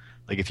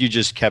 like if you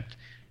just kept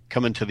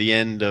coming to the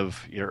end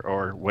of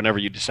or whenever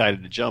you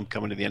decided to jump,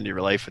 coming to the end of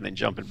your life and then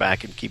jumping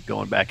back and keep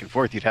going back and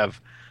forth, you'd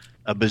have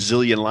a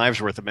bazillion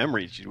lives worth of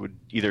memories. You would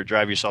either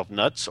drive yourself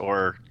nuts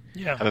or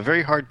have a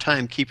very hard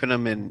time keeping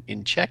them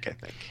in check, I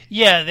think.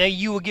 Yeah, then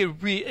you will get.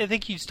 I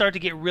think you'd start to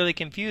get really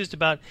confused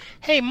about,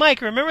 hey,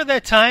 Mike, remember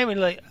that time?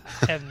 And I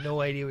have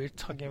no idea what you're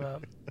talking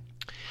about.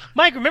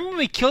 Mike, remember when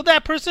we killed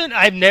that person?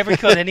 I've never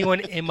killed anyone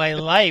in my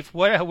life.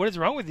 What is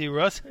wrong with you,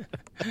 Russ?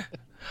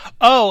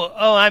 I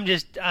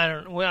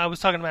don't know. I was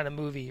talking about a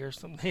movie or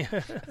something.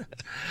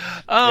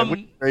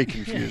 Very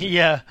confusing.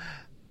 Yeah.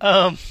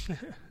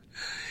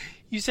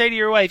 You say to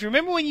your wife,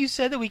 remember when you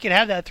said that we could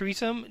have that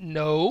threesome?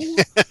 No.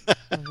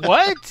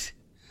 What?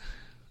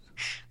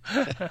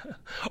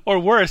 Or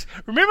worse,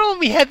 remember when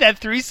we had that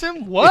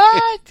threesome?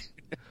 What?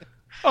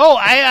 Oh,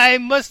 I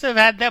must have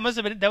had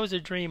that. That was a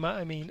dream.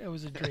 I mean, it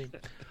was a dream.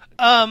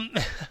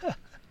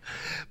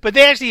 But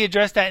they actually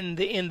addressed that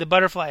in the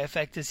butterfly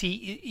effect. As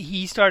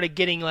he started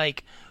getting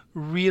like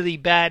really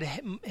bad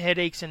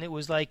headaches, and it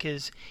was like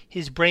his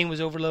brain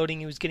was overloading.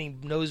 He was getting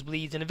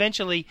nosebleeds, and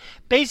eventually,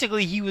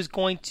 basically, he was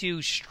going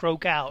to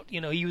stroke out.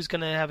 You know, he was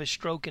going to have a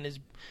stroke in his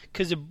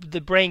because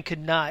the brain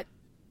couldn't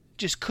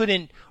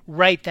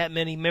write that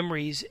many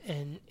memories,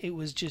 and it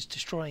was just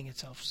destroying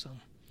itself. So,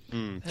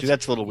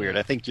 that's a little weird.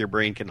 I think your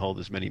brain can hold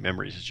as many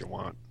memories as you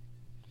want.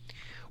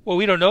 Well,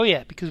 we don't know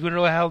yet because we don't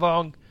know how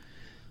long.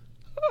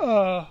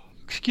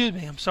 Excuse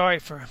me. I'm sorry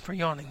for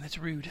yawning. That's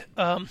rude.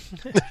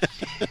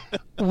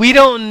 We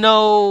don't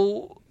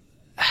know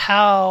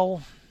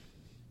how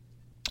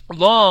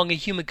long a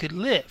human could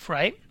live,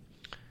 right?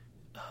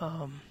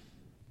 Are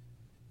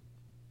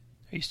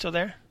you still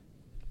there?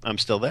 I'm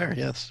still there.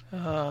 Yes.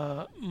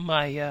 You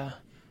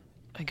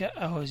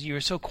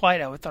were so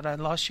quiet. I thought I'd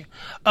lost you.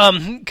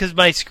 Because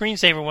my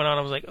screensaver went on.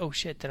 I was like, oh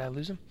shit, did I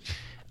lose him?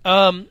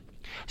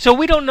 So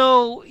we don't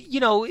know,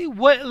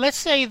 what. Let's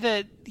say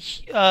that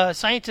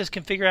scientists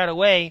can figure out a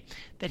way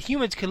that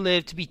humans could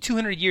live to be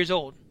 200 years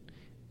old,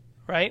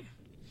 right?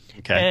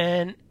 Okay.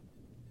 And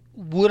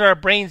would our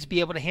brains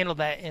be able to handle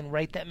that and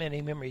write that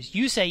many memories?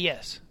 You say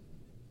yes.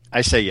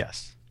 I say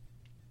yes.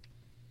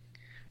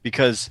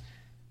 Because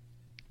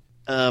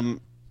I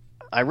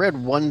read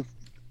one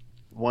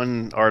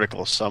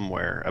article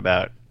somewhere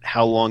about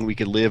how long we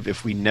could live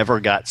if we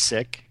never got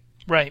sick.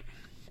 Right.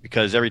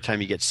 Because every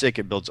time you get sick,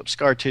 it builds up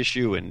scar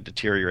tissue and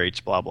deteriorates,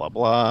 blah, blah,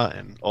 blah.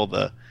 And all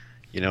the,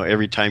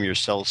 every time your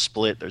cells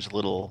split, there's a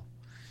little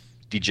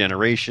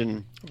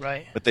degeneration.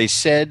 Right. But they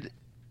said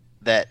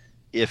that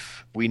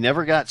if we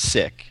never got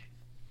sick,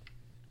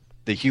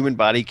 the human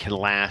body can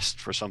last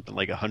for something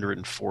like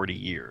 140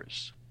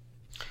 years.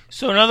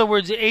 So in other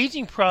words, the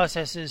aging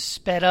process is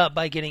sped up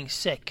by getting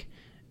sick.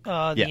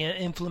 The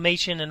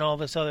inflammation and all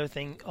these other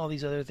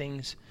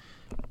things.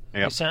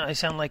 Yep. I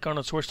sound like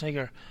Arnold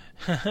Schwarzenegger.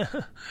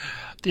 The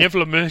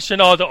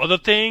inflammation, all the other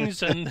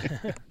things, and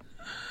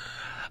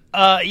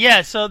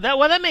So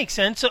that makes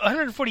sense. So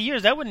 140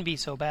 years, that wouldn't be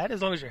so bad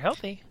as long as you're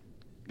healthy.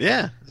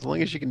 Yeah, as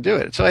long as you can do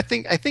it. So I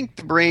think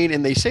the brain,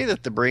 and they say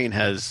that the brain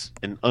has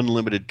an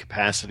unlimited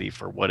capacity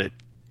for what it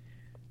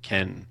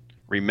can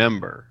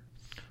remember.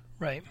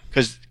 Right.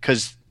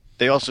 Because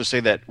they also say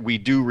that we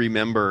do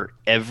remember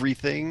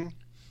everything.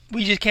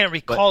 We just can't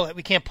recall it.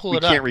 We can't pull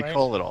it up. We can't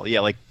recall it all.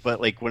 Yeah, like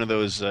one of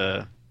those,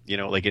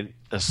 like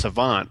a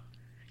savant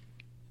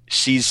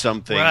sees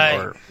something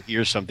or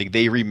hears something,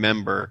 they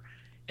remember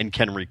and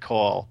can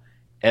recall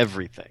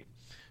everything.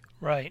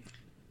 Right.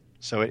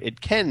 So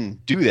it can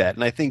do that,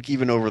 and I think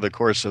even over the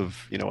course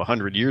of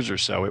 100 years or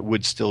so, it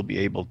would still be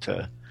able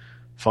to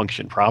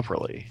function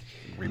properly,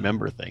 and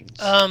remember things.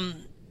 Now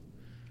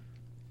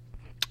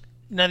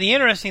the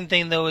interesting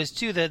thing though is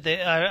too that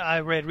I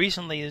read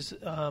recently is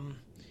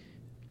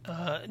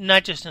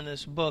not just in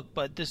this book,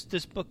 but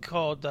this book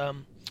called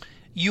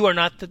 "You Are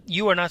Not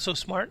So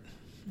Smart."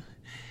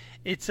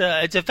 It's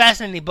a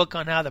fascinating book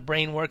on how the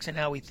brain works and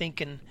how we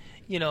think, and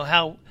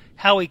how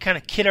we kind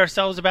of kid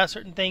ourselves about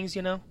certain things.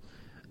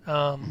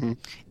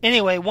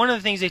 Anyway, one of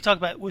the things they talked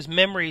about was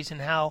memories,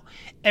 and how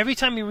every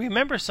time you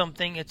remember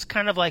something, it's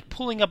kind of like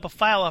pulling up a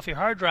file off your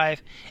hard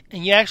drive,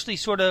 and you actually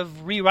sort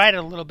of rewrite it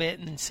a little bit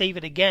and then save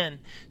it again.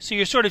 So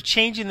you're sort of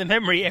changing the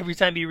memory every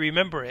time you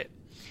remember it.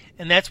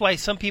 And that's why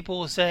some people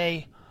will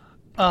say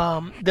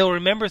they'll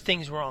remember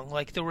things wrong.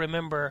 Like they'll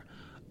remember,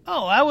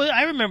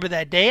 I remember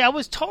that day. I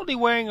was totally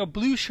wearing a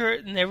blue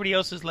shirt, and everybody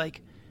else is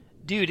like,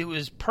 dude, it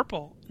was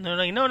purple. And they're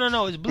like, no, it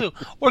was blue.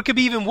 Or it could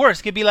be even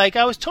worse. It could be like,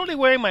 I was totally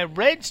wearing my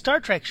red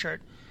Star Trek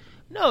shirt.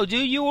 No,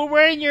 dude, you were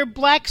wearing your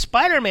black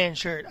Spider-Man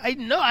shirt.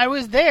 I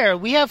was there.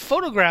 We have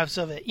photographs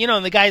of it.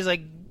 And the guy's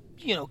like,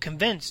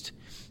 convinced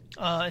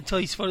until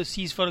he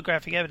sees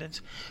photographic evidence.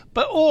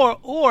 But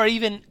or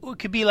even it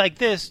could be like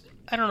this.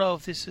 I don't know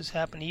if this has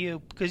happened to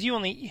you because you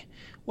don't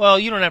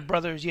have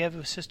brothers. You have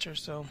a sister.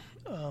 So,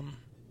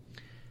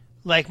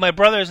 like my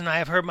brothers and I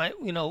have heard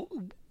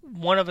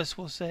one of us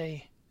will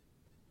say,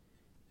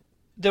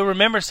 they'll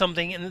remember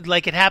something and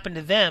like it happened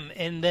to them,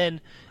 and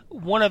then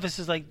one of us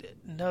is like,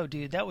 no,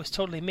 dude, that was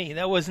totally me.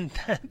 That wasn't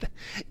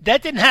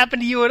that didn't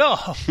happen to you at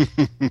all.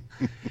 And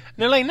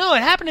they're like, no,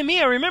 it happened to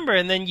me. I remember.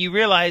 And then you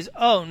realize,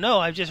 oh no,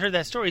 I've just heard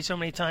that story so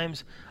many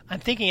times. I'm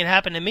thinking it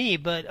happened to me,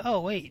 but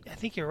oh wait, I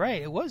think you're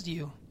right. It was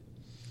you.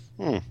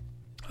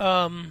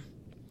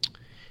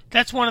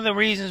 That's one of the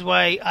reasons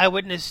why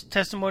eyewitness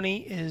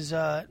testimony is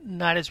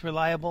not as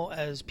reliable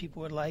as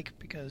people would like,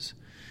 because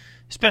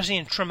especially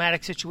in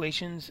traumatic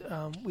situations,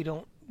 we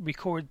don't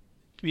record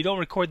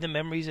the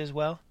memories as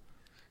well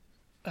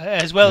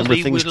as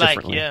we would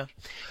like. Yeah.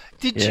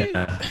 Did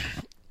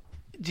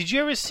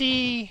you ever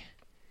see?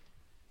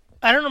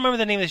 I don't remember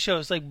the name of the show.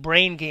 It's like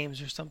Brain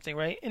Games or something,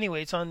 right?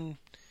 Anyway, it's on.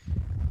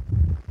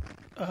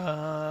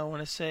 I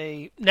want to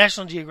say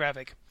National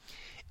Geographic.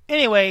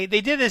 Anyway,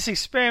 they did this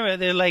experiment.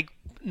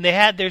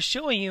 They're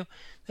showing you.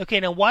 Okay,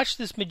 now watch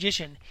this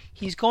magician.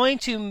 He's going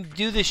to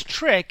do this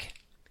trick,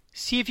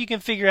 See if you can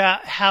figure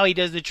out how he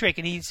does the trick.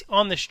 And he's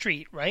on the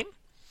street, right?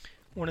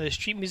 One of the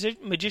street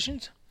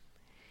magicians.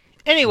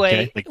 Anyway,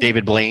 Okay, like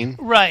David Blaine.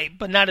 right,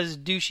 but not as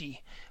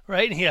douchey,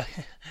 right? Yeah,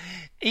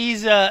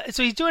 he's so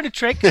he's doing a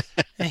trick.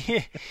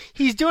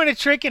 He's doing a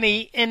trick,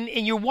 and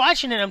you're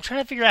watching it. I'm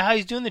trying to figure out how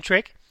he's doing the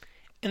trick,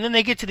 and then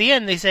they get to the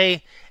end. They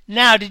say,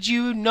 "Now, did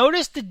you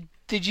notice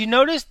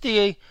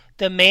the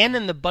man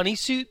in the bunny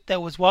suit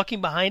that was walking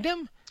behind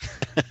him?"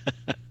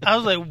 I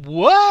was like,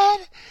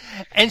 "What?"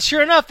 And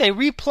sure enough, they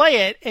replay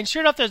it, and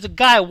sure enough, there's a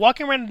guy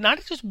walking around,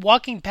 not just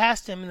walking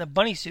past him in the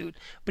bunny suit,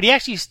 but he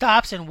actually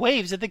stops and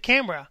waves at the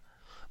camera.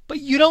 But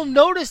you don't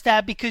notice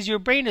that because your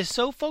brain is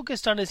so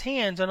focused on his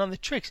hands and on the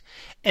tricks,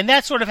 and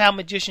that's sort of how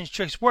magicians'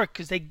 tricks work.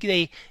 Because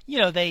they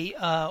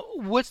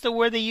what's the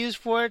word they use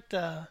for it?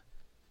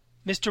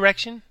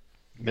 Misdirection.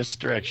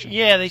 Misdirection.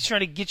 Yeah, they try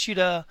to get you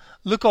to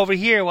look over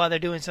here while they're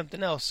doing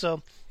something else.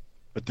 So,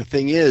 But the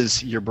thing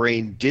is, your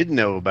brain did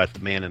know about the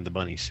man in the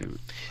bunny suit.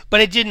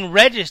 but it didn't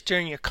register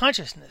in your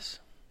consciousness.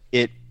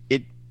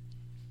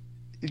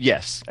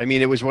 Yes. I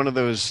mean, it was one of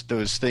those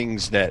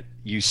things that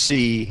you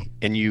see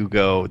and you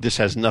go, this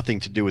has nothing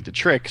to do with the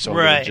trick, so I'm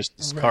going Right, to just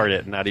discard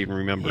it and not even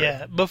remember it.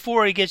 Yeah,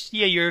 before it gets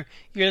you're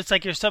it's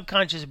like your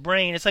subconscious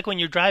brain. It's like when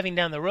you're driving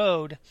down the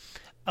road,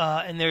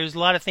 and there's a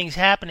lot of things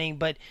happening,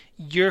 but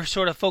you're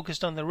sort of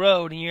focused on the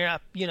road, and you're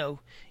not,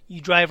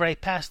 you drive right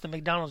past the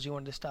McDonald's you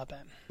wanted to stop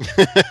at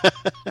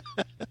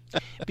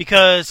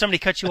because somebody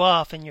cut you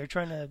off, and you're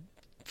trying to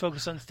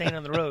focus on staying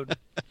on the road.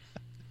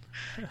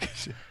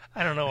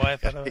 I don't know why I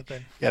thought about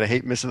that. You gotta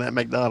hate missing that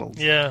McDonald's.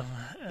 Yeah,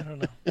 I don't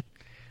know.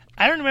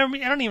 I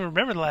don't even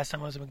remember the last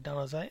time I was at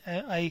McDonald's.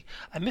 I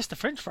missed the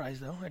French fries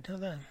though. I know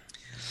that.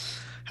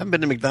 Haven't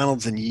been to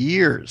McDonald's in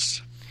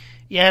years.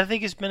 Yeah, I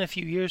think it's been a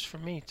few years for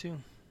me too.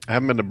 I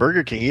haven't been to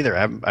Burger King either.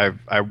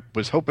 I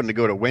was hoping to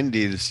go to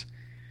Wendy's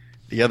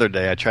the other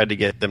day. I tried to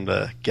get them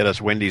to get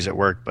us Wendy's at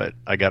work, but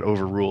I got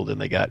overruled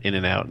and they got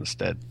In-N-Out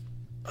instead.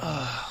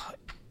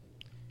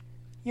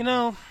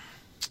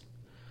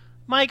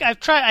 Mike, I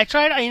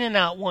tried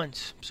In-N-Out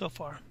once so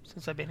far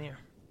since I've been here.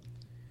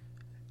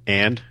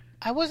 And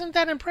I wasn't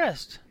that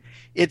impressed.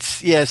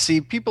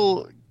 see,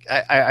 people,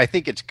 I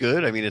think it's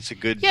good. I mean, it's a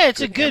good. Yeah, it's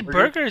a good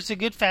hamburger, burger. It's a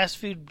good fast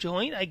food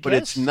joint, I guess. but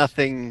it's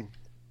nothing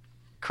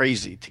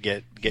crazy to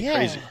get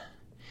crazy.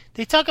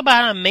 They talk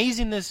about how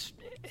amazing this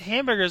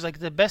hamburger is, like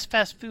the best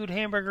fast food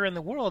hamburger in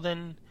the world,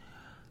 and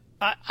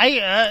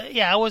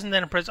I wasn't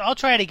that impressed. I'll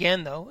try it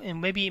again though,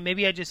 and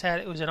maybe I just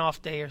it was an off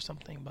day or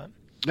something, but.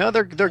 No,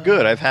 they're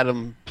good. I've had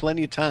them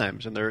plenty of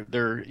times, and they're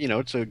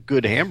it's a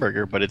good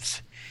hamburger, but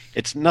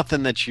it's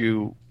nothing that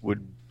you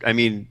would. I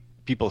mean,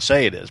 people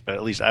say it is, but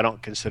at least I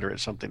don't consider it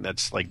something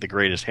that's like the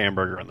greatest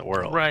hamburger in the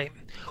world. Right.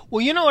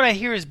 Well, you know what I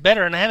hear is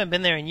better, and I haven't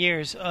been there in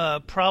years.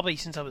 Probably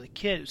since I was a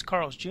kid. It was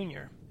Carl's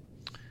Jr.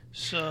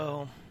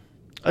 So.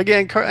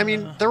 Again, I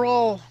mean, they're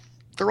all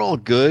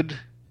good,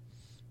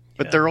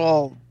 but they're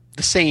all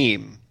the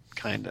same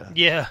kind of.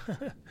 Yeah.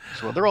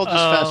 So they're all just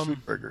fast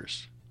food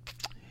burgers.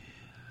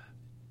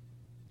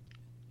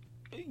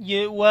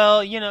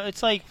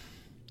 It's like,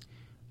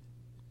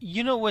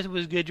 what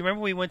was good? Do you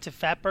remember we went to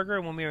Fat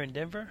Burger when we were in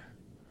Denver?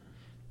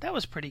 That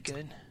was pretty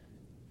good.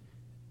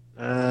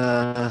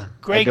 I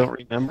Greg, don't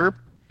remember,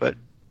 but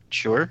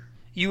sure.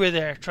 You were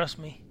there, trust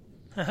me.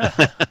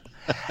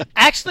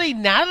 Actually,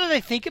 now that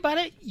I think about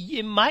it,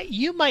 you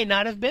might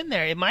not have been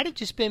there. It might have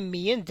just been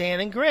me and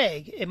Dan and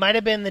Greg. It might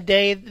have been the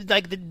day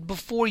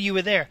before you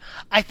were there.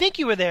 I think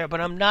you were there,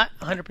 but I'm not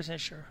 100%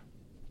 sure.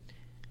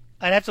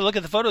 I'd have to look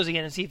at the photos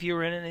again and see if you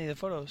were in any of the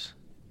photos.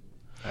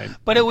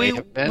 When we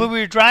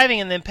were driving,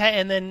 and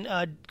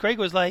then Greg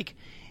was like,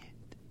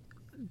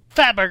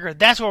 "Fat Burger,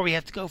 that's where we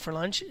have to go for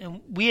lunch." And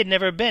we had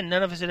never been.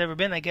 None of us had ever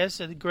been, I guess.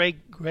 So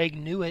Greg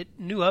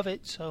knew of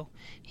it, so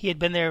he had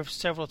been there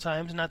several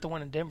times. Not the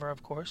one in Denver,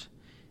 of course.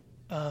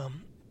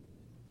 And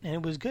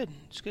it was good.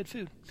 It's good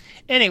food.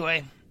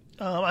 Anyway,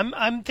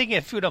 I'm thinking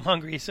of food. I'm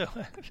hungry, so.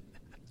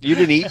 You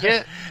didn't eat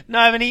yet? No,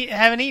 I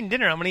haven't eaten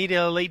dinner. I'm going to eat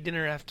a late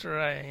dinner after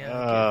I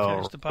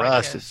finish the podcast.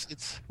 Russ,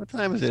 it's what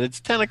time is it?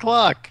 It's 10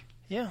 o'clock.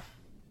 Yeah.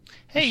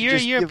 Hey, You you're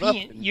should just give up.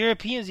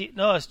 Europeans eat.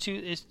 No, it's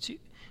too.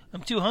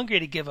 I'm too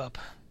hungry to give up.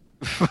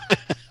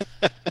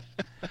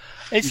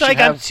 It's like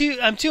I'm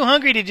too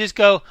hungry to just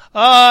go.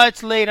 Oh,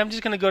 it's late. I'm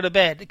just going to go to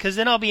bed, because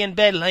then I'll be in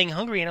bed laying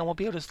hungry and I won't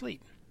be able to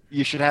sleep.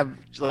 You should have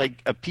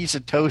like a piece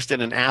of toast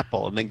and an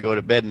apple, and then go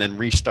to bed and then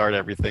restart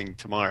everything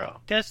tomorrow.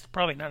 That's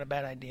probably not a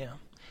bad idea.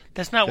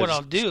 That's not what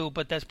I'll do,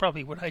 but that's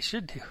probably what I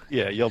should do.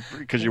 Yeah,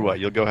 because you're what?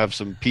 You'll go have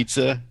some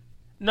pizza?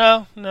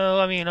 No.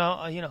 I mean,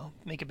 I'll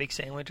make a big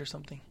sandwich or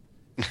something.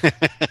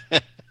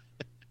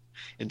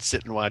 And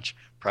sit and watch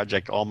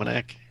Project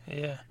Almanac?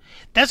 Yeah.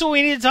 That's what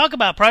we need to talk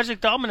about,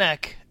 Project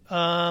Almanac.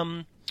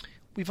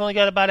 We've only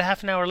got about a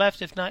half an hour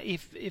left,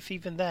 if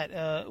even that.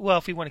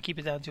 If we want to keep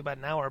it down to about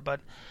an hour. But,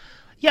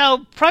 yeah,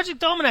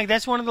 Project Almanac,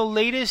 that's one of the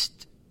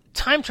latest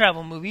time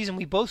travel movies, and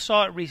we both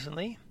saw it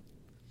recently.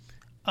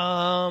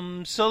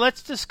 So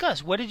let's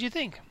discuss. What did you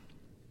think?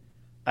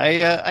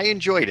 I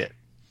enjoyed it.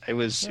 It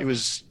was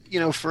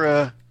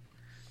for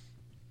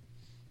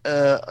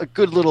a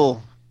good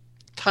little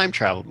time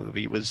travel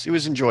movie. It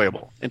was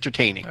enjoyable,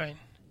 entertaining. Right.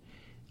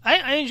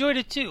 I enjoyed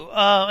it too.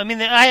 I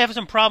mean, I have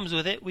some problems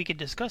with it. We could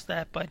discuss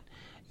that, but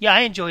yeah,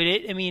 I enjoyed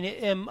it. I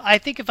mean, I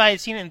think if I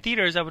had seen it in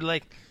theaters, I would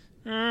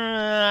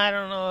I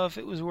don't know if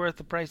it was worth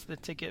the price of the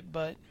ticket,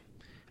 but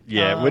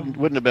yeah, it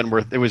wouldn't have been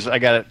worth. It was. I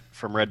got it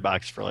from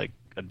Redbox for like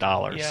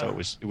 $1, Yeah. so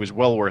it was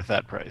well worth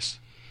that price.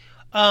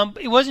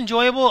 It was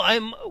enjoyable.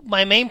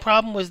 My main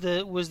problem was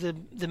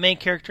the main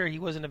character. He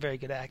wasn't a very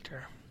good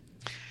actor.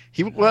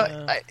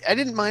 I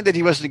didn't mind that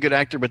he wasn't a good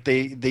actor, but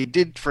they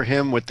did for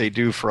him what they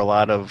do for a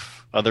lot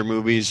of other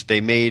movies. They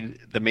made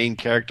the main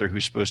character,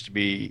 who's supposed to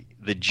be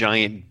the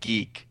giant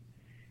geek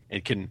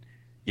and can,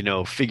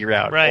 figure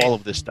out Right. all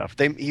of this stuff.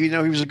 He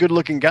was a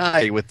good-looking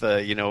guy with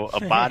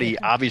a body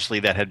obviously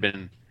that had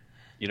been,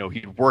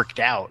 he'd worked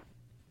out.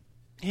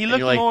 He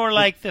looked more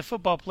like the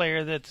football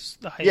player that's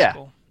the high Yeah.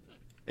 school.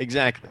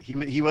 Exactly.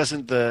 He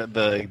wasn't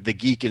the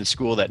geek in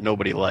school that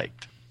nobody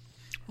liked.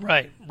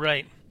 Right.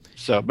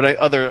 So, but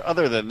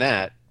other than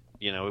that,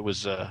 it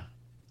was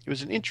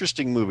an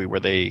interesting movie where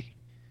they,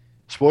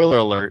 spoiler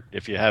alert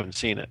if you haven't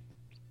seen it.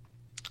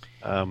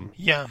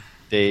 Yeah.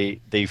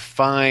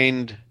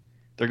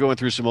 They're going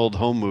through some old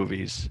home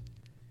movies,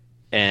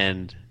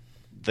 and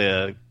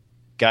the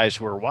guys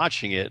who are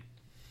watching it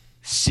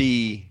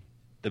see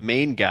the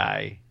main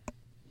guy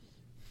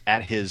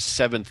at his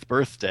 7th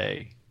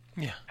birthday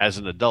Yeah. as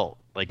an adult,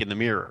 like in the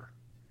mirror.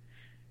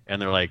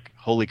 And they're like,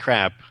 holy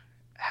crap,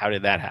 how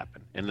did that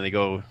happen? And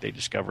then they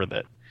discover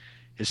that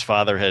his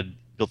father had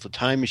built a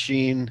time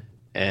machine,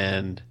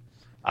 and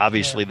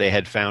obviously they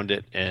had found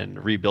it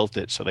and rebuilt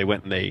it. So they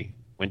went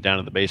down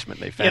to the basement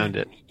and they found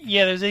it.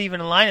 Yeah, there's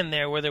even a line in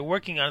there where they're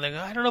working on it. They go,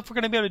 I don't know if we're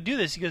going to be able to do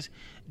this. He goes,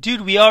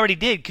 dude, we already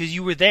did because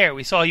you were there.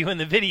 We saw you in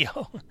the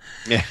video.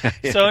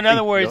 So in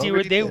other words,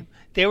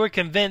 they were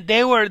convinced,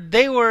 they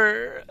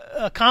were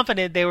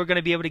confident they were going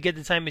to be able to get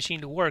the time machine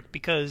to work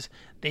because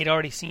they'd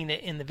already seen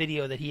it in the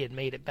video that he had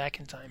made it back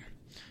in time.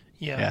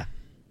 Yeah.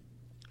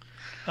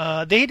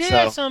 They did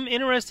have some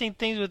interesting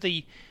things with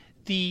the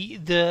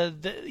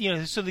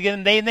so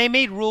again they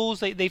made rules.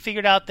 They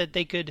figured out that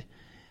they could.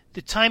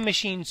 The time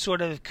machine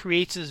sort of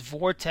creates this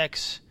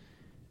vortex,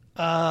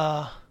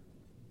 like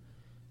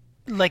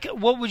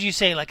what would you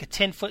say, like a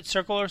 10-foot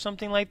circle or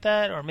something like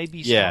that, or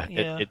maybe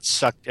it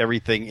sucked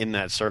everything in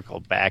that circle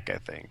back, I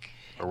think.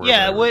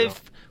 Yeah,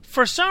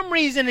 for some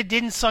reason it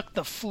didn't suck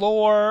the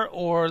floor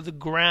or the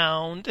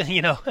ground,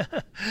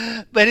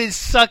 but it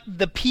sucked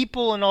the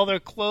people and all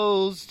their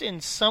clothes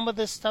and some of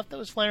the stuff that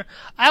was flying.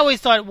 I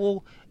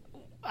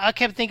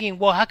kept thinking,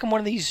 how come one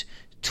of these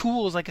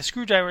tools like a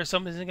screwdriver or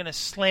something isn't going to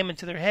slam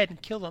into their head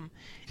and kill them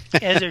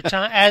they're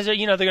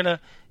going to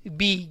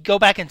go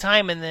back in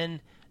time and then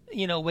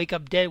wake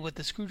up dead with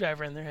the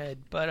screwdriver in their head.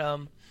 But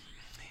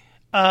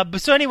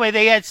so anyway,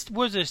 they had,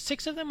 was there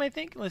 6 of them, I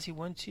think? Let's see,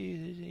 1,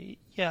 2, 3,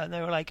 yeah, and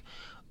they were like,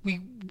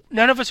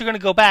 none of us are going to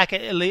go back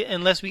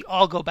unless we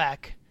all go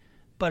back.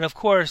 But of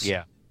course,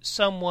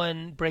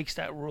 someone breaks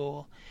that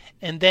rule,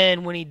 and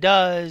then when he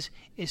does,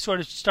 it sort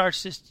of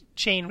starts this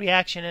chain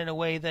reaction in a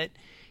way that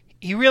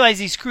he realizes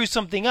he screws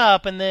something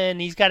up, and then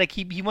he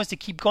wants to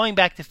keep going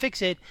back to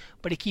fix it,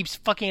 but he keeps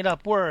fucking it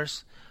up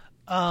worse.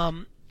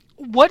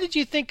 What did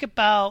you think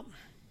about?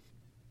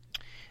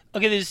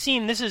 Okay, there's a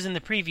scene. This is in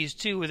the previews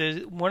too, where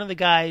one of the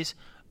guys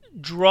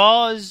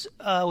draws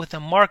with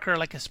a marker,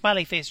 like a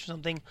smiley face or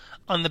something,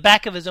 on the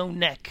back of his own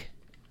neck.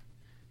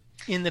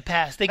 In the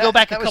past, they go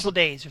back a couple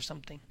days or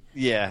something.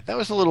 Yeah, that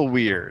was a little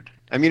weird.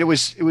 I mean, it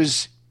was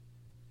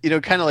kind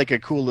of like a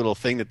cool little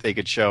thing that they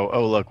could show.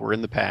 Oh, look, we're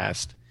in the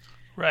past.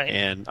 Right.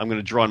 And I'm going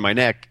to draw on my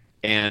neck,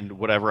 and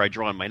whatever I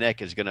draw on my neck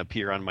is going to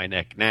appear on my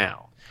neck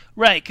now.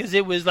 Right, because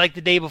it was like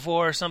the day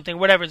before or something.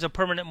 Whatever, it's a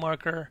permanent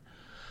marker.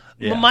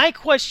 Yeah. My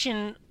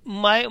question,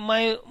 what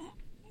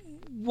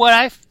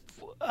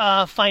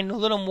I find a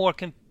little more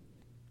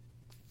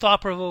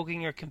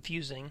thought-provoking or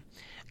confusing,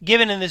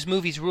 given in this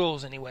movie's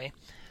rules anyway,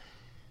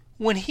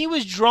 when he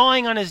was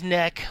drawing on his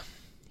neck,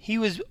 he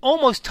was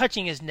almost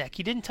touching his neck.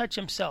 He didn't touch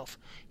himself.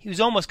 He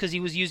was almost, because he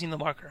was using the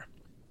marker.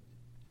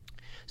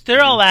 So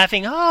they're all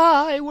laughing.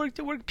 It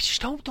worked. Shh,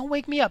 don't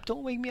wake me up.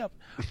 Don't wake me up.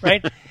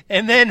 Right?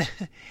 and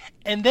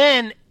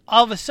then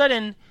all of a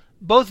sudden,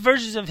 both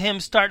versions of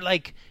him start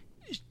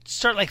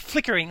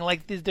flickering,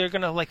 like they're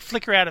gonna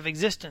flicker out of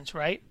existence,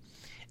 right?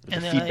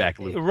 And the feedback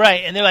loop.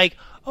 Right, and they're like,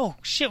 "Oh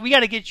shit, we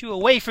got to get you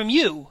away from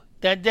you."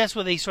 That's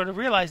what they sort of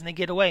realize, and they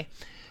get away.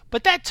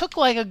 But that took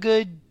like a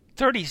good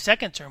 30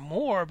 seconds or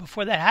more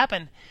before that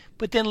happened.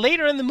 But then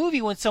later in the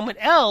movie, when someone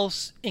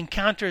else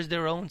encounters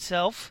their own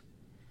self,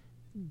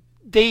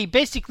 they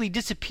basically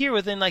disappear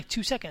within like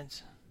 2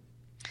 seconds.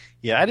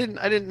 Yeah, I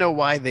didn't know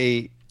why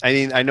they. I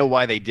mean, I know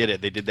why they did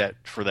it. They did that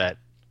for that.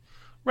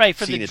 Right,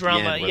 for scene the at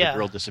drama, the end where yeah. the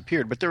girl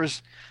disappeared. But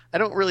I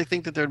don't really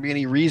think that there would be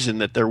any reason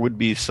that there would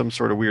be some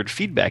sort of weird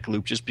feedback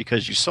loop just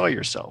because you saw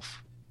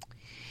yourself.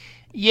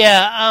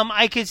 Yeah,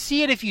 I could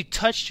see it if you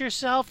touched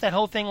yourself. That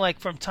whole thing, like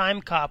from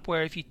Time Cop,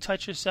 where if you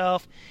touch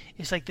yourself,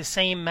 it's like the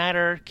same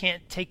matter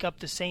can't take up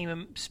the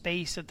same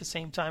space at the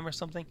same time or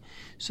something.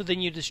 So then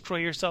you destroy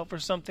yourself or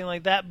something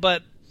like that.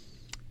 But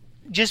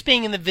just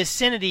being in the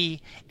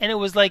vicinity, and it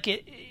was like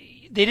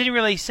they didn't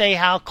really say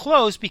how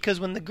close, because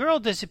when the girl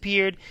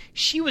disappeared,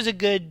 she was a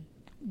good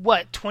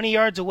 20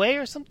 yards away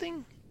or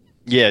something.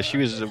 Yeah, she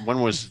was.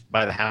 One was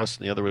by the house,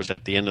 and the other was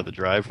at the end of the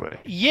driveway.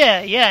 Yeah,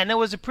 and it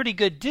was a pretty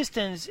good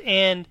distance,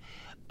 and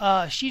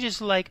she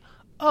just like,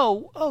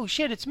 oh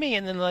shit, it's me,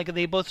 and then like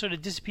they both sort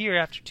of disappear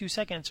after 2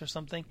 seconds or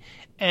something,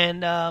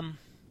 and I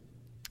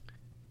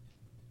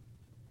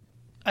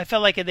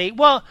felt like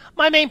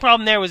my main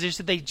problem there was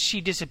just that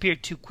she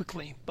disappeared too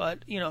quickly,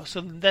 but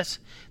so that's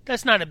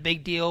not a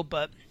big deal,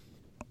 but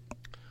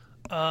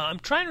I'm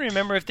trying to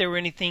remember if there were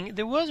anything.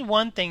 There was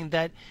one thing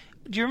that,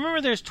 do you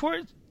remember?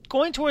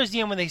 Going towards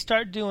the end when they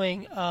start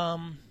doing,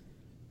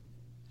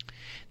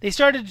 they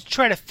started to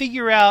try to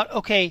figure out,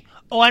 okay,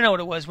 I know what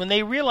it was. When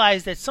they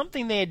realized that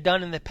something they had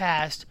done in the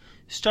past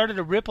started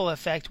a ripple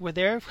effect where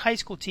their high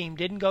school team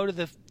didn't go to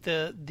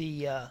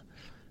the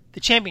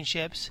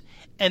championships,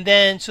 and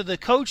then so the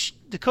coach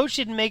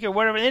didn't make it or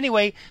whatever.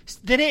 Anyway,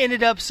 then it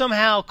ended up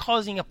somehow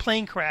causing a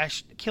plane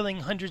crash, killing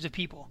hundreds of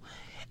people,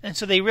 and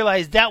so they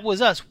realized that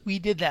was us. We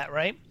did that,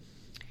 right?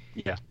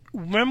 Yeah.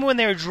 Remember when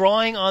they were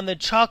drawing on the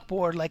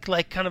chalkboard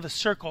like kind of a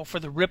circle for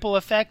the ripple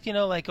effect,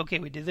 like, okay,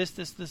 we did this.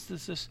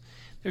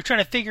 They're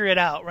trying to figure it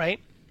out, right?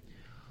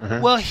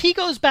 Uh-huh. Well, he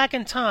goes back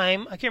in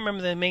time. I can't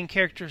remember the main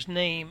character's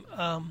name.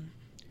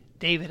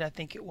 David, I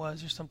think it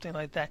was, or something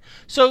like that.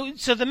 So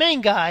the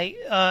main guy,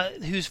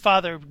 whose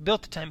father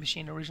built the time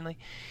machine originally,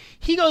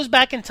 he goes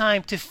back in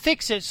time to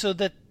fix it so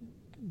that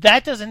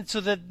doesn't,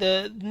 so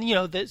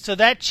that so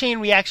that chain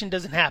reaction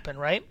doesn't happen,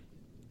 right?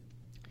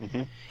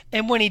 Mm-hmm.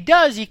 And when he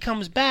does, he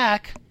comes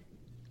back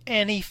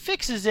and he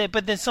fixes it,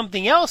 but then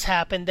something else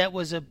happened that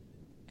was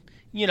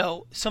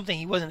something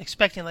he wasn't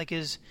expecting, like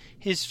his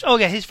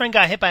friend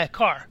got hit by a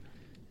car.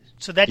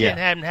 So that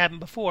didn't happen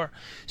before.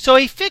 So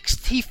he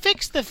fixed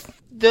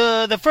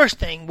the first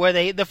thing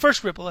where the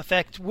first ripple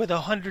effect with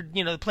 100,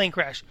 the plane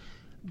crash.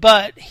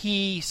 But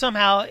he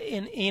somehow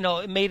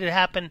made it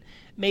happen,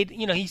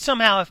 he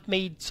somehow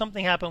made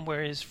something happen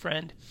where his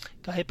friend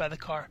got hit by the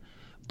car.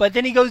 But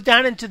then he goes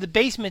down into the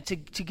basement to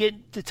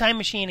get the time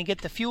machine and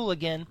get the fuel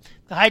again,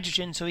 the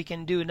hydrogen, so he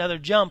can do another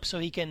jump, so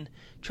he can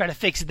try to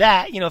fix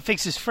that,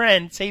 fix his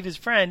friend, save his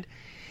friend.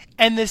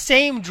 And the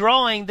same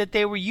drawing that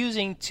they were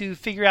using to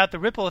figure out the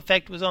ripple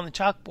effect was on the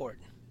chalkboard.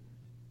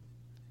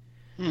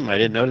 I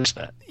didn't notice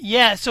that.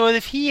 Yeah, so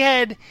if he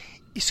had,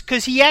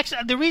 because he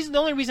actually, the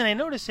only reason I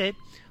noticed it,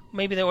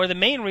 or the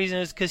main reason,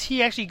 is because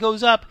he actually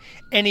goes up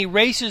and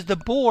erases the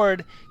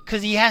board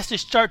because he has to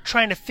start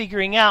trying to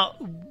figuring out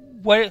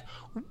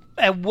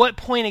at what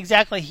point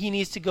exactly he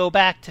needs to go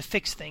back to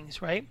fix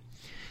things, right?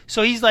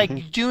 So he's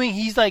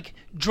like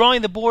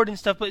drawing the board and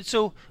stuff, but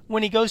so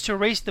when he goes to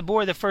erase the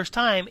board the first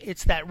time,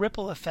 it's that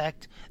ripple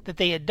effect that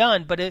they had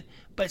done, but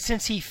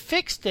since he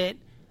fixed it,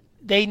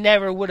 they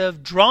never would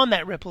have drawn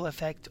that ripple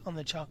effect on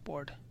the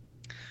chalkboard.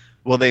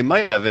 Well, they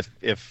might have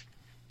if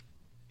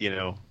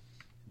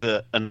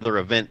another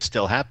event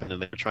still happened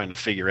and they were trying to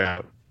figure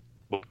out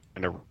what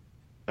kind of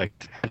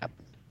effect happened.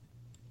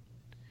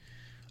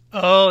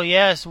 Oh,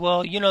 yes.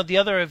 Well, the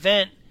other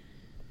event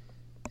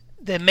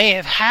that may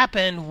have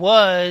happened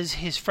was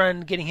his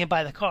friend getting hit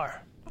by the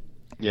car.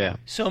 Yeah.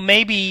 So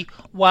maybe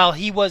while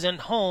he wasn't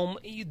home,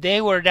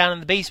 they were down in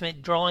the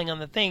basement drawing on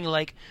the thing,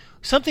 like,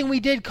 something we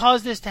did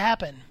caused this to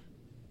happen.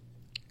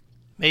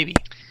 Maybe.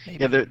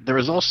 Yeah, there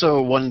was also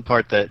one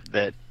part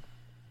that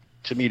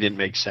to me didn't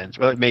make sense.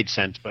 Well, it made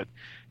sense, but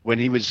when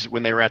they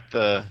were at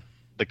the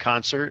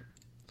concert.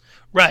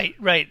 Right,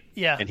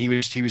 yeah. And he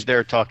was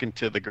there talking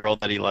to the girl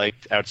that he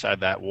liked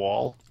outside that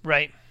wall.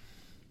 Right.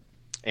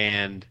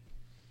 And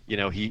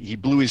he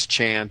blew his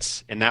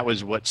chance, and that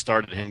was what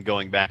started him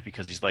going back,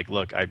 because he's like,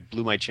 look, I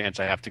blew my chance,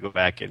 I have to go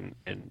back and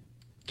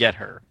get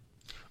her.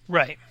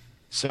 Right.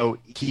 So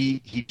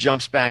he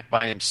jumps back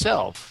by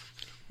himself.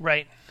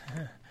 Right.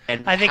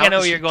 And I think I know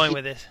where you're going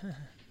with this.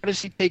 How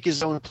does he take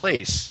his own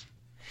place?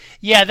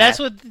 Yeah, that's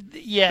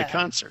the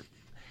concert.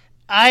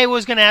 I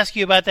was going to ask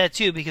you about that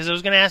too, because I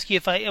was going to ask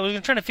you I was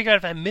trying to figure out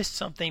if I missed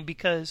something,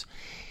 because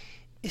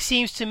it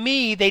seems to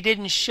me they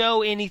didn't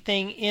show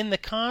anything in the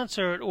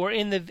concert or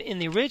in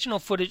the original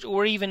footage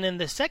or even in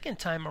the second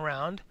time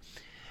around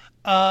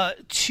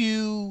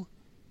to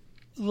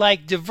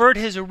like divert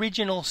his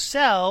original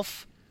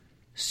self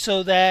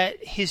so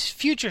that his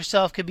future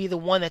self could be the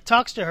one that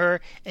talks to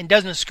her and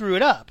doesn't screw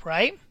it up,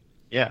 right?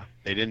 Yeah,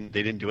 they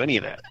didn't do any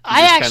of that.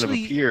 I just actually kind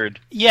of appeared.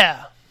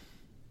 Yeah.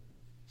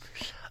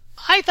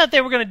 I thought they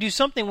were going to do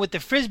something with the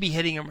frisbee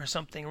hitting him or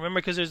something. Remember,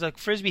 because there's like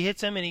frisbee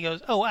hits him and he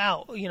goes, "Oh,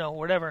 ow,"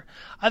 whatever.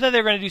 I thought they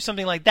were going to do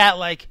something like that,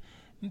 like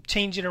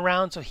change it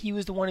around so he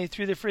was the one who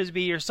threw the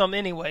frisbee or something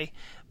anyway.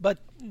 But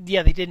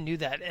yeah, they didn't do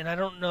that, and I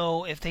don't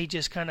know if they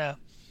just kind of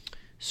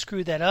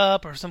screwed that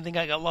up or something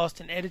got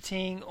lost in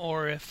editing,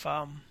 or if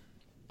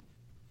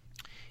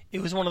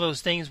it was one of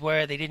those things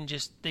where they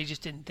just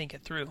didn't think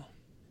it through.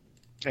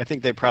 I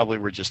think they probably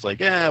were just like,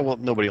 well,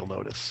 nobody will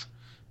notice.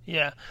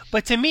 Yeah,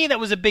 but to me that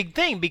was a big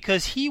thing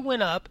because he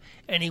went up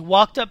and he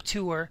walked up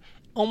to her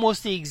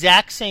almost the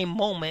exact same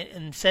moment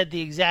and said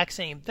the exact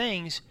same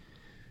things.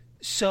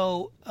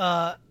 So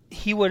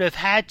he would have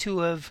had to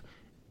have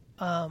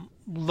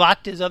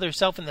locked his other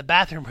self in the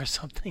bathroom or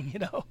something,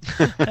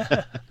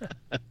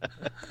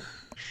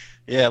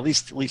 Yeah, at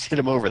least hit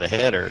him over the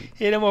head or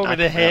hit him over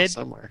the head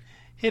somewhere.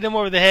 Hit him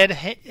over the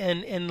head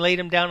and laid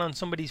him down on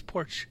somebody's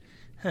porch.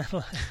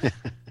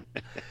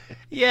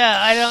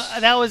 Yeah, I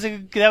don't.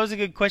 That was a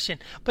good question.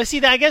 But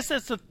see, I guess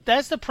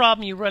that's the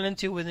problem you run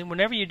into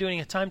whenever you're doing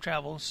a time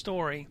travel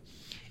story,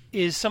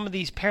 is some of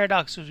these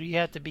paradoxes you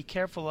have to be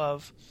careful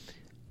of,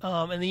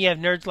 and then you have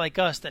nerds like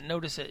us that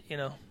notice it.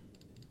 Yeah,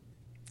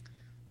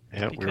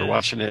 we were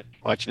watching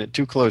it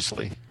too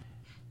closely.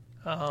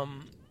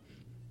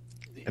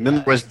 And then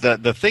there was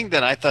the thing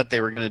that I thought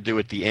they were going to do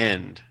at the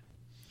end,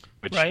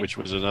 which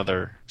was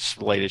another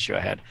slight issue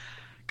I had,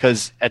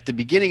 because at the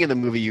beginning of the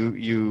movie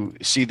you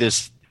see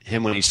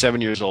him when he's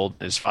 7 years old.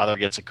 His father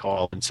gets a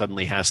call and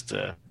suddenly has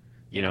to,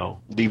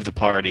 leave the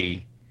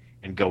party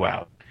and go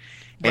out.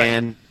 Right.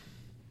 And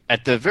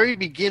at the very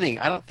beginning,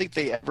 I don't think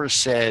they ever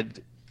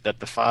said that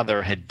the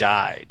father had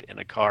died in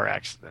a car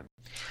accident.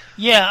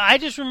 Yeah, I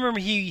just remember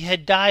he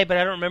had died, but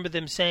I don't remember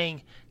them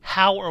saying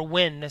how or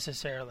when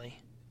necessarily.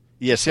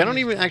 Yeah, see, I don't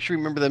even actually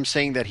remember them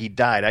saying that he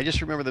died. I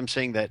just remember them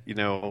saying that,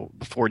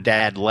 before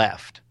Dad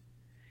left.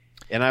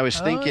 And I was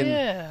thinking,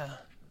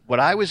 what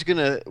I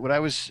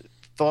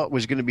thought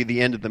was going to be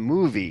the end of the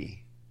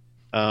movie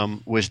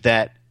was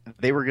that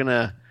they were going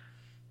to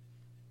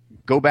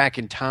go back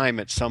in time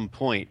at some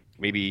point.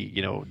 Maybe,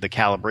 the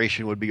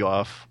calibration would be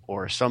off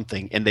or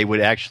something, and they would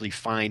actually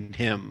find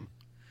him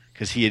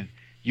because he had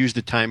used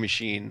the time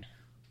machine,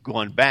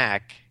 gone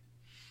back,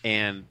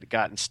 and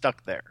gotten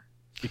stuck there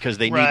because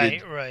they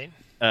needed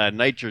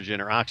nitrogen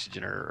or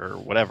oxygen or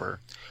whatever.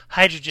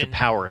 Hydrogen. To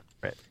power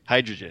it.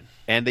 Hydrogen.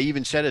 And they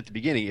even said at the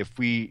beginning, if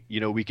we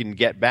can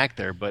get back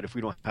there, but if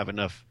we don't have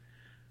enough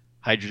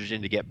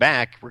hydrogen to get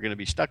back, we're going to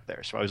be stuck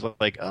there. So I was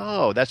like,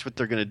 oh, that's what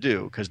they're going to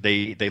do because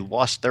they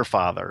lost their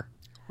father.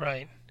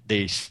 Right.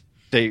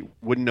 They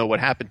wouldn't know what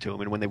happened to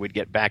him, and when they would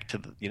get back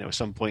to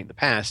some point in the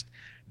past,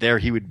 there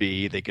he would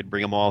be. They could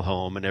bring them all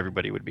home, and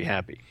everybody would be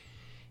happy.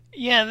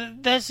 Yeah,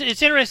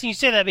 it's interesting you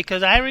say that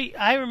because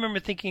I remember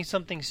thinking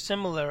something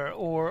similar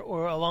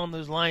or along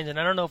those lines, and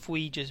I don't know if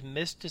we just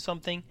missed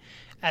something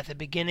at the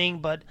beginning,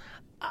 but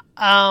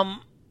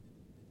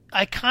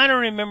I kind of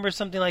remember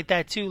something like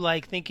that too,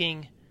 like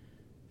thinking,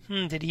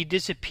 did he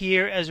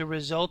disappear as a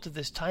result of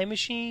this time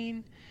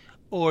machine?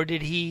 Or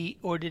did he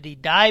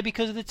die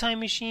because of the time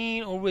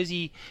machine? Or was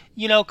he,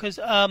 because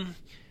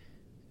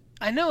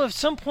I know at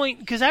some point,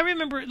 because I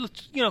remember,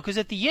 because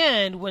at the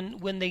end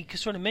when they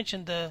sort of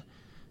mentioned the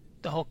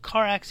whole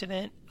car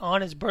accident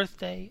on his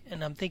birthday,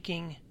 and I'm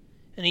thinking,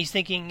 and he's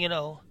thinking,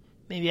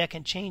 maybe I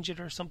can change it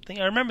or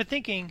something. I remember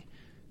thinking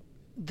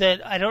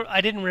that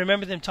I didn't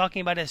remember them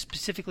talking about it as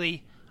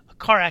specifically a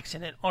car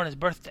accident on his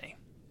birthday.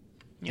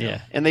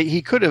 Yeah, and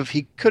he could have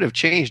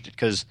changed it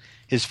because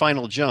his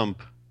final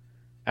jump,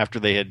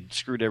 after they had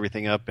screwed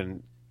everything up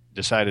and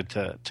decided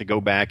to go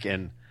back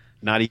and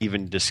not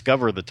even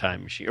discover the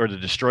time machine or to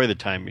destroy the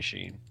time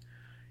machine,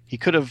 he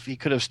could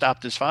have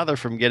stopped his father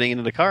from getting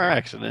into the car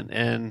accident.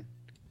 And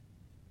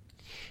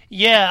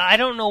yeah, I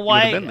don't know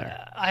why. Been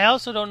there. I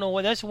also don't know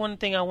why. That's one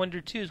thing I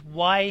wonder too, is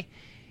why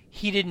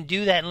he didn't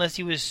do that unless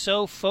he was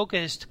so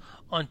focused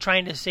on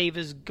trying to save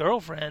his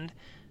girlfriend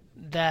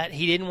that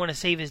he didn't want to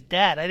save his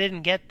dad. I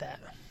didn't get that.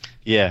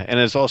 Yeah, and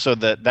it's also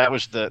that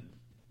was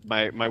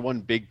my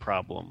one big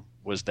problem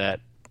was that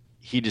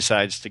he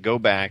decides to go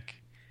back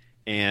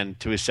and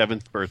to his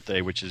 7th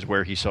birthday, which is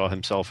where he saw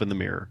himself in the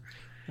mirror.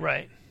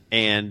 Right.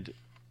 And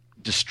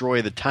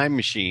destroy the time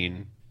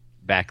machine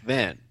back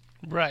then.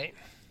 Right.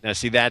 Now,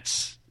 see,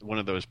 that's one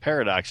of those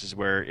paradoxes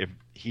where if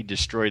he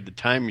destroyed the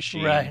time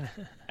machine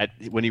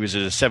when he was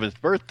at his 7th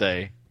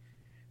birthday,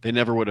 they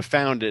never would have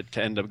found it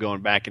to end up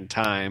going back in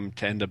time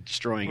to end up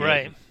destroying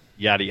it.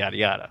 Yada, yada,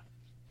 yada.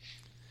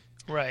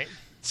 Right.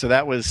 So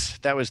that was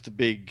the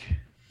big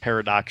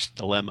paradox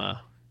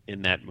dilemma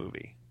in that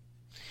movie.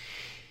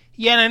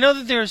 Yeah, and I know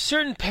that there are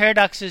certain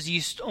paradoxes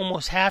you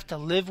almost have to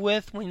live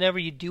with whenever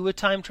you do a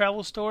time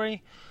travel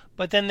story,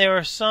 but then there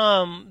are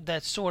some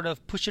that sort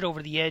of push it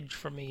over the edge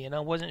for me, and I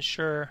wasn't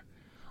sure.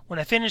 When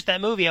I finished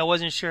that movie, I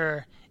wasn't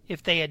sure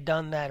if they had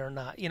done that or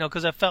not,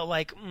 because I felt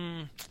like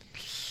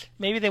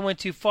maybe they went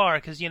too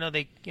far, because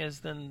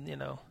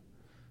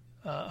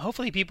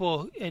hopefully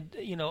people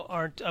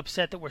aren't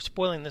upset that we're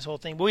spoiling this whole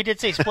thing, but we did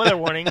say spoiler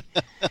warning.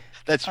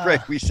 That's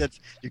right. We said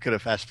you could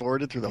have fast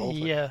forwarded through the whole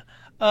thing. Yeah.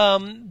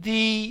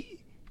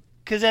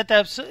 Because at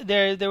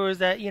there was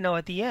that,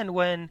 at the end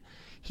when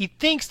he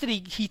thinks that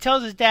he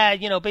tells his dad,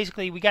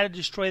 basically we got to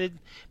destroy the.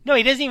 No,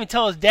 he doesn't even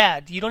tell his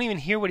dad. You don't even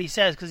hear what he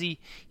says because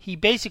he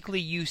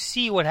basically, you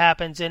see what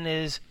happens and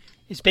is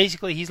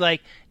basically he's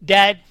like,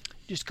 Dad,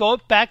 just go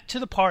back to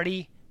the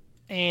party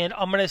and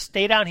I'm going to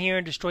stay down here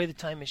and destroy the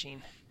time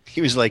machine. He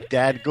was like,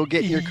 Dad, go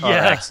get in your car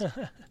Yeah.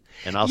 accident,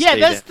 and I'll stay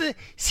that's there.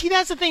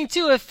 that's the thing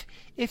too.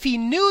 If he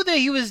knew that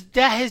his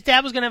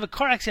dad was going to have a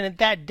car accident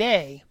that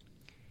day,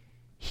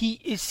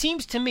 it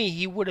seems to me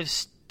he would have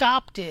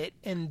stopped it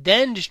and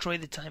then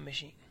destroyed the time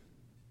machine.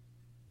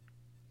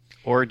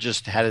 Or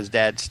just had his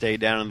dad stay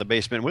down in the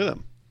basement with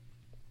him.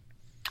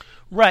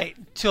 Right,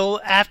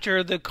 till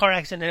after the car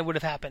accident would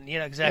have happened.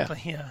 Yeah,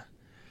 exactly. Yeah.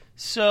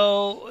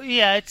 So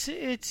yeah,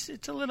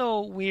 it's a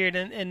little weird,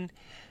 and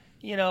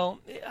you know,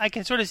 I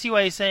can sort of see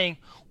why he's saying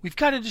we've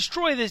got to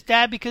destroy this,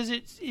 Dad, because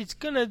it's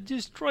gonna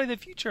destroy the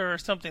future or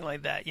something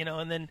like that. You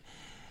know,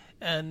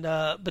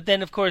 but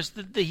then of course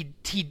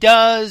he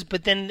does,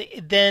 but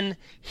then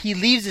he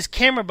leaves his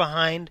camera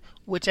behind,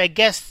 which I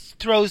guess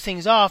throws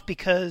things off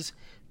because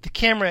the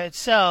camera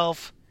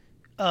itself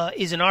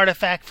is an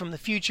artifact from the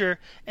future,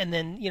 and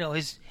then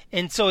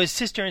so his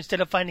sister,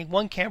 instead of finding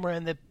one camera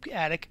in the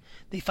attic,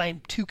 they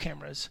find two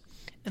cameras,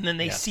 and then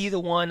they see the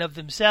one of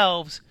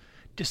themselves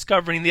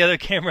discovering the other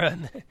camera,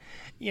 and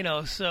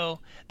so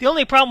the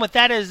only problem with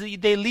that is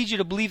they lead you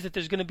to believe that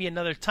there's going to be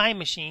another time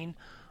machine,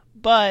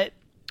 but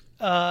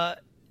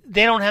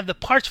they don't have the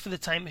parts for the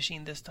time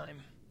machine this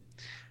time.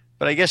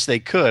 But I guess they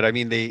could. I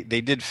mean, they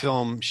did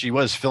film. She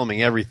was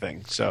filming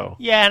everything, so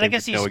yeah, and they I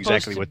guess would he's know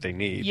exactly supposed to, what they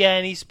need. Yeah,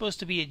 and he's supposed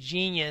to be a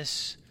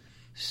genius,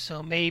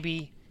 so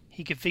maybe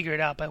he could figure it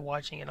out by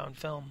watching it on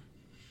film.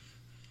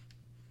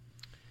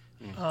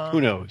 Who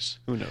knows?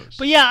 Who knows?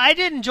 But yeah, I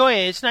did enjoy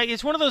it.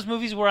 It's one of those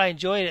movies where I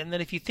enjoyed it, and then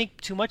if you think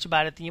too much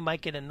about it, then you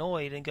might get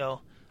annoyed and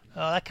go,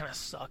 "Oh, that kind of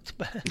sucked."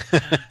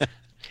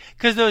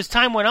 Because as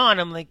time went on,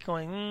 I'm like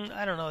going,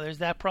 I don't know. There's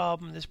that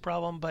problem, this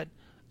problem, but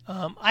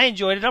I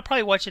enjoyed it. I'll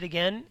probably watch it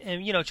again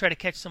and try to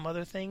catch some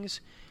other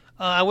things.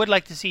 I would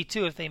like to see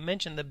too if they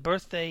mention the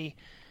birthday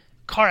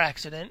car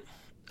accident.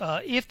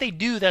 If they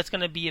do, that's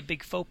going to be a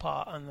big faux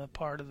pas on the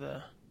part of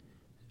the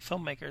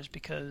filmmakers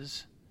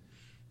because.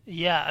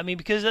 Yeah, I mean,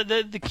 because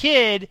the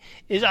kid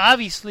is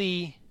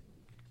obviously,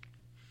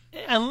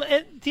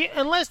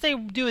 unless they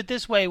do it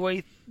this way,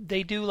 where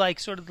they do like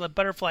sort of the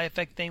butterfly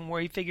effect thing,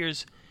 where he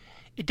figures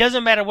it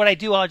doesn't matter what I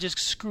do, I'll just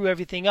screw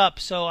everything up,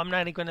 so I'm not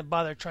even going to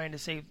bother trying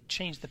to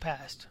change the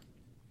past.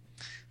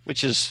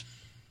 Which is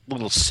a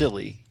little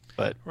silly,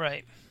 but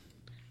right.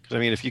 Because I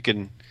mean, if you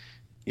can,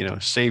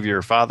 save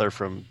your father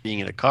from being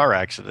in a car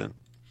accident,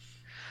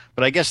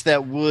 but I guess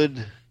that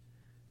would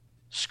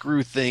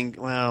screw thing.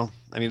 Well,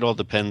 I mean, it all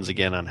depends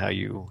again on how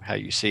you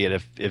see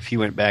it. If he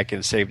went back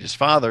and saved his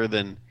father,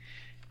 then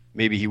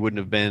maybe he wouldn't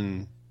have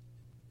been,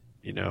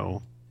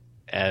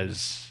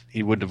 as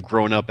he wouldn't have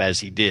grown up as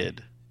he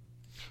did.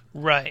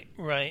 Right.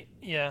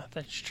 Yeah,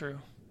 that's true.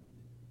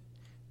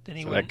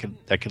 Then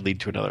that could lead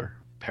to another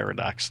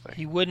paradox thing.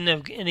 He wouldn't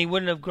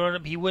have grown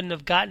up. He wouldn't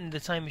have gotten the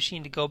time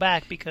machine to go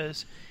back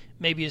because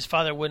maybe his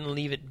father wouldn't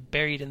leave it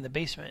buried in the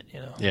basement.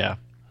 Yeah.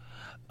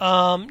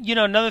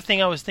 Another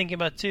thing I was thinking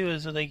about too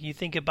is like you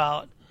think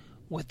about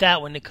with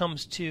that when it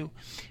comes to,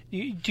 do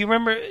you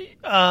remember?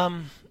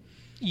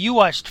 You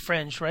watched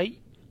Fringe, right?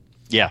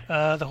 Yeah.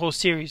 The whole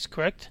series,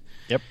 correct?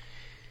 Yep.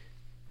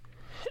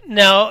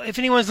 Now, if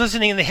anyone's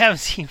listening and they haven't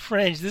seen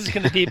Fringe, this is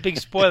going to be a big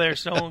spoiler,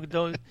 so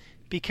don't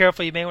be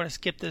careful. You may want to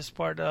skip this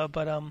part,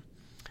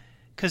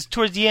 because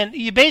towards the end,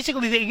 you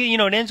basically,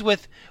 it ends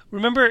with,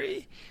 remember,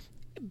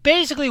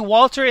 basically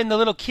Walter and the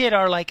little kid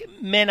are like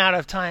men out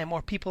of time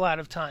or people out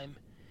of time.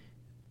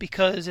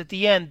 Because at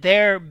the end,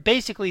 their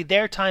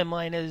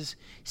timeline has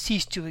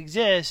ceased to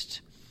exist,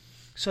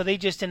 so they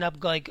just end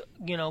up like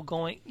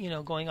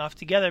going off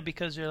together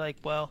because they're like,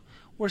 well,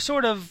 we're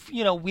sort of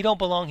we don't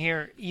belong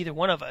here, either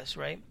one of us,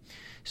 right?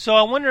 So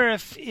I wonder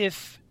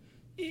if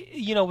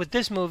with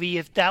this movie,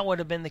 if that would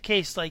have been the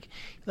case, like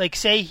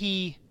say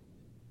he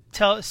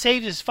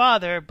saved his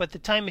father, but the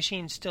time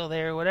machine's still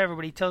there or whatever,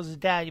 but he tells his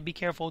dad, "You be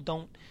careful,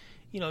 don't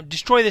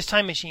destroy this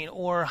time machine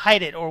or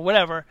hide it or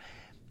whatever."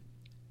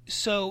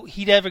 So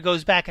he never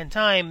goes back in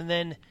time, and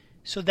then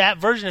so that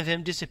version of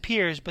him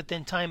disappears, but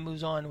then time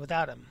moves on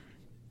without him.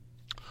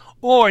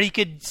 Or he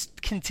could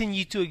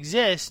continue to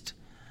exist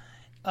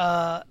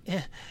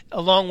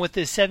along with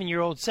his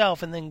 7-year-old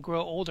self, and then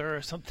grow older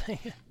or something.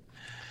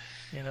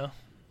 I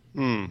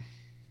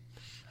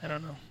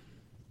don't know.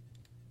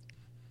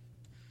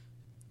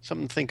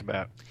 Something to think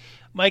about.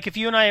 Mike, if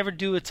you and I ever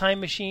do a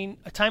time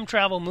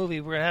travel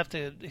movie, we're gonna have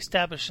to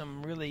establish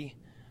some really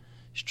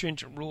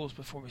stringent rules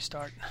before we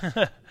start.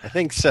 I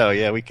think so.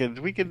 Yeah, we could.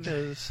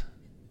 I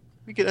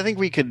think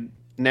we could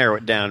narrow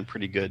it down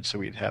pretty good, so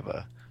we'd have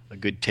a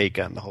good take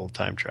on the whole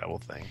time travel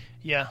thing.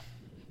 Yeah.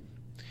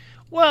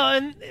 Well,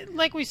 and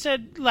like we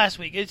said last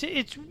week, it's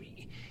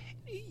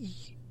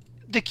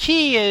the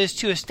key is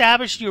to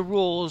establish your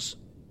rules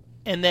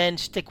and then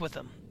stick with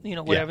them.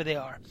 Whatever they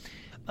are.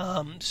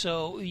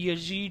 So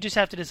you just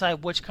have to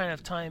decide which kind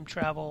of time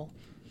travel,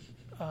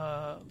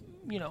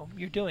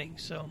 you're doing.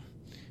 So.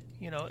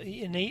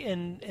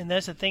 And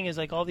that's the thing is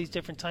like all these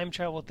different time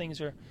travel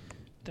things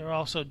they're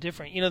all so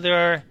different.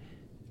 There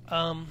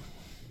are,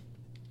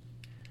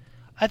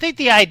 I think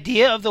the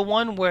idea of the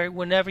one where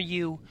whenever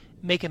you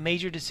make a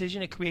major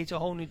decision, it creates a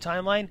whole new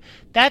timeline.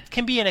 That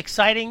can be an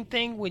exciting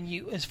thing when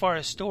you, as far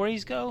as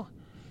stories go,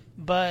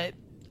 but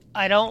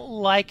I don't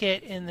like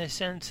it in the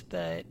sense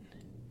that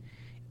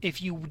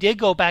if you did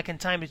go back in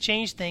time to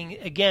change things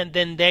again,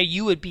 then there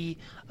you would be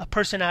a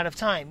person out of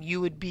time.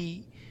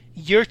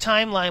 Your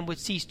timeline would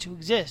cease to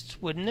exist,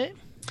 wouldn't it?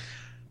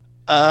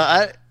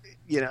 I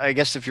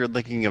guess if you're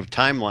thinking of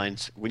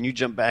timelines, when you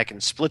jump back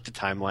and split the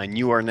timeline,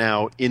 you are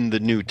now in the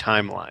new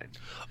timeline.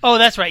 Oh,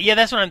 that's right. Yeah,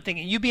 that's what I'm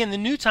thinking. You'd be in the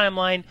new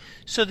timeline,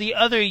 so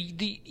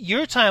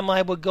your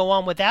timeline would go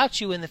on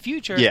without you in the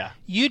future. Yeah.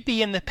 You'd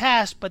be in the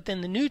past, but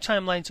then the new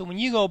timeline. So when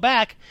you go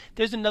back,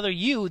 there's another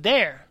you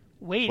there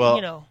waiting.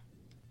 Well,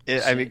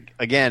 I mean,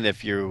 again,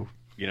 if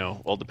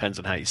all depends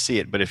on how you see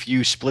it. But if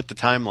you split the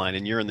timeline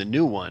and you're in the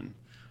new one,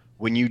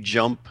 when you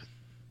jump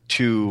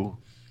to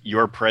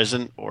your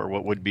present or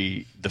what would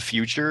be the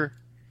future,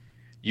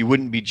 you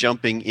wouldn't be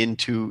jumping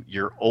into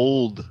your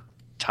old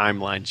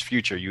timeline's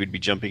future. You would be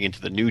jumping into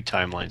the new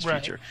timeline's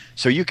future.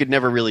 So you could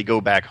never really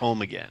go back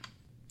home again.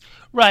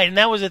 Right, and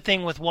that was the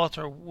thing with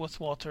Walter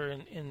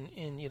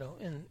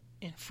in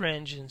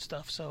Fringe and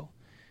stuff. So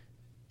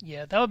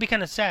yeah, that would be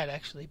kind of sad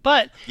actually.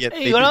 But yeah,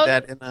 they did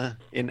that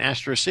in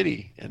Astro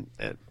City and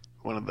at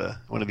one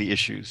of the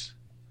issues.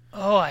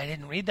 Oh, I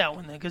didn't read that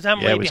one then because I'm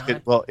way behind.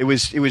 Good. Well, it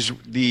was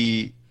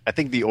I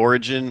think the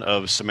origin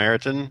of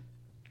Samaritan.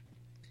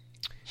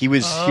 He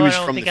was from the future.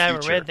 I don't think I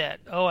ever read that.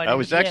 Oh, I didn't. That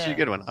was actually a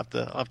good one.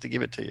 I'll have to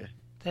give it to you.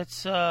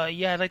 That's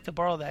I'd like to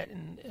borrow that,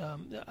 and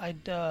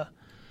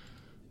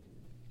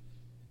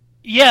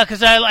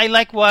because I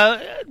like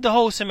the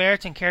whole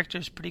Samaritan character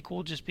is pretty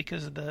cool just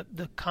because of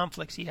the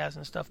conflicts he has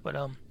and stuff. But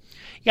I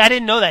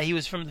didn't know that he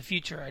was from the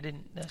future. I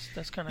didn't.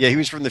 That's kind of He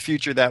was from the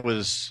future that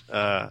was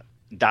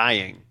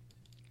dying.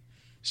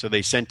 So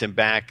they sent him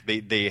back.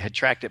 They had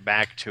tracked it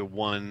back to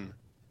one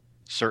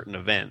certain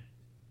event,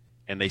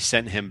 and they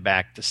sent him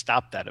back to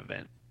stop that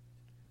event.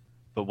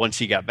 But once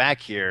he got back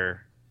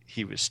here,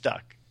 he was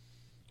stuck.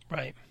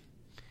 Right.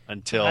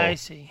 Until I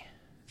see.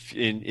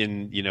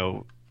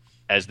 In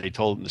as they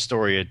told in the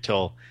story,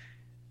 until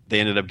they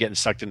ended up getting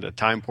sucked into a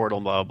time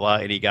portal, blah blah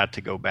blah, and he got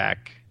to go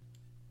back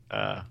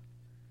to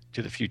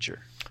the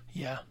future.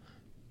 Yeah.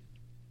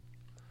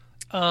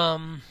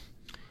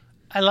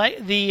 I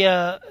like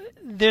the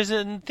there's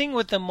a thing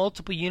with the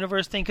multiple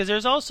universe thing because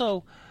there's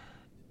also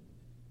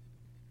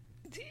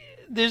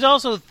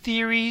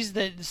theories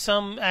that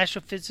some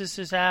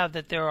astrophysicists have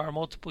that there are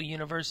multiple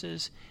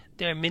universes.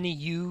 There are many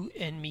you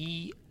and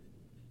me,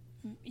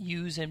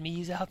 yous and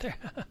me's out there.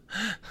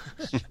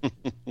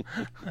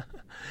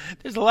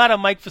 There's a lot of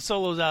Mike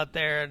Fasolos out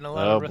there and a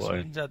lot of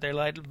Rasputin's out there,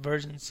 light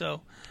versions.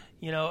 So,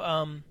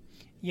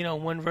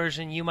 one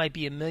version you might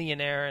be a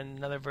millionaire and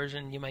another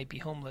version you might be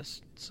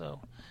homeless. So,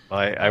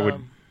 I would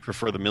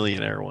prefer the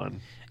millionaire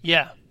one.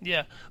 Yeah.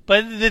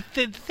 But the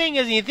thing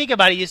is, when you think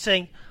about it, you're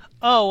saying,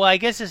 oh, well, I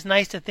guess it's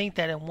nice to think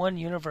that in one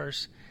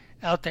universe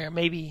out there,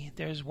 maybe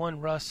there's one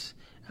Russ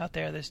out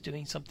there that's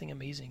doing something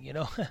amazing,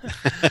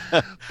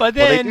 But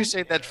then they do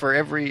say that for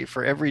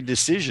every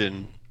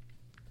decision.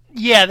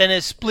 Yeah, then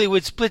it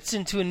splits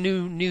into a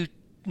new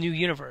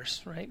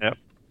universe, right? Yep.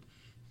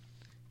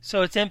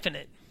 So it's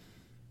infinite.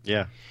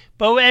 Yeah.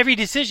 But every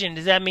decision,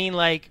 does that mean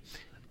like,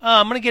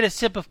 I'm going to get a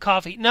sip of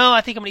coffee? No,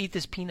 I think I'm going to eat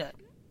this peanut.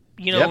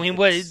 Yep, I mean,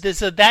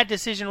 so that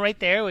decision right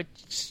there would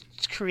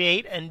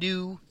create a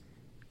new.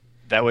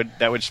 That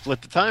would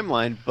split the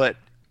timeline, but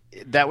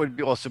that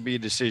would also be a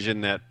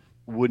decision that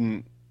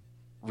wouldn't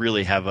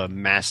really have a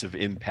massive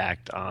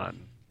impact on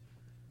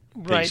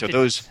things. Right. So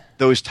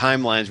those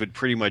timelines would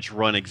pretty much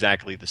run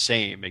exactly the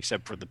same,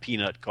 except for the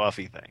peanut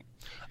coffee thing.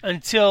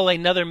 Until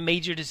another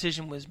major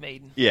decision was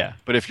made. Yeah,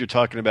 but if you're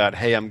talking about,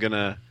 hey, I'm going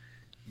to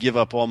give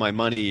up all my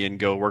money and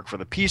go work for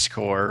the Peace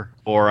Corps,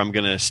 or I'm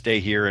going to stay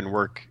here and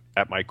work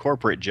at my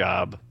corporate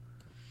job,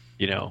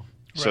 so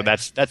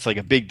right. that's like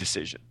a big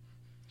decision.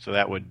 So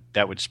that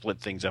would split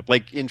things up,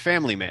 like in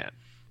Family Man,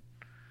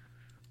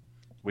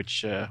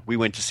 which we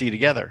went to see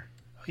together.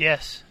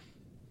 Yes.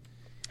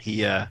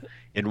 He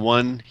in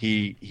one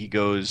he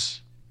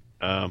goes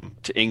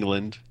to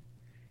England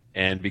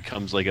and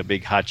becomes like a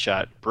big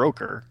hotshot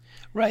broker.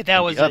 Right.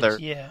 That was the other.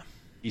 Yeah.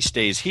 He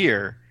stays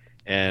here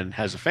and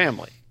has a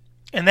family.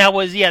 And that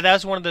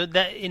was one of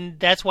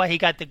that's why he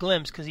got the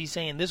glimpse, because he's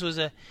saying this was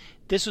a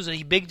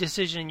big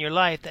decision in your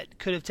life that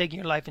could have taken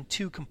your life in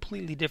two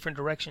completely different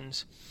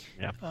directions.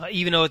 Yeah.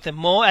 Even though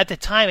at the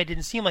time it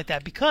didn't seem like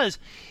that, because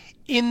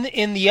in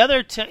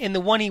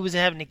the one he was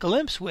having a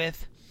glimpse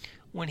with,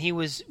 when he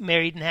was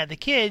married and had the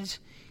kids,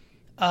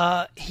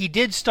 he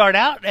did start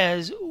out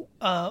as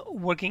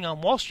working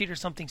on Wall Street or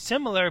something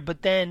similar,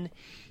 but then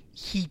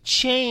he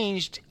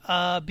changed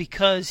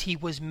because he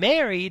was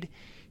married.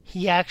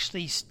 He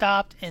actually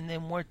stopped and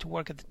then went to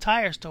work at the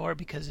tire store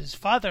because his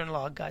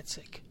father-in-law got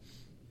sick.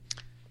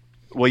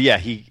 Well, yeah,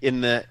 he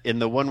in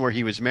the one where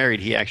he was married,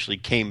 he actually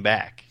came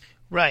back.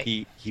 Right.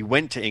 He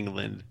went to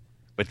England,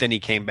 but then he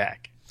came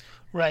back.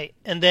 Right,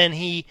 and then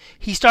he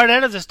started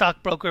out as a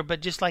stockbroker, but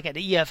just like at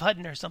E.F.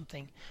 Hutton or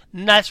something.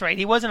 And that's right.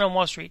 He wasn't on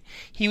Wall Street.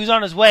 He was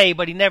on his way,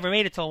 but he never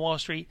made it to Wall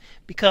Street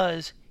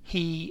because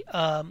he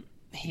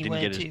Didn't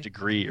went get to his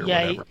degree or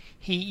yeah whatever.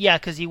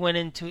 because he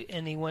went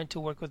to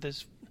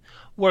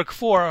work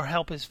for or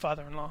help his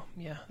father-in-law.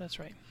 Yeah, that's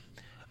right.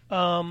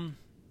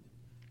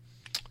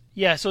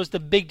 Yeah, so it's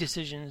the big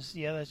decisions.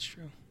 Yeah, that's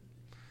true.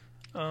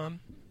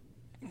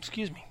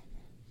 Excuse me.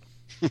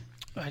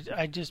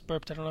 I just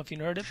burped. I don't know if you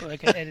heard it, but I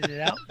can edit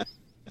it out.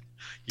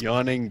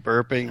 Yawning,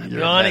 burping. I'm you're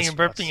a yawning mess, and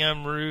burping. Russ.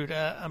 I'm rude.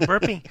 I'm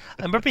burping.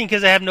 I'm burping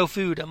because I have no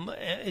food.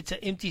 It's an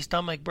empty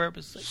stomach burp.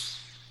 It's like,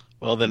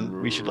 Well,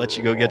 then we should let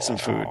you go get some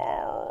food.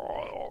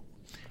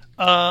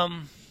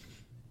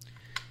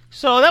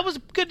 So that was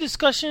a good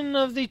discussion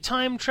of the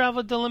time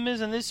travel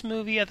dilemmas in this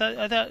movie. I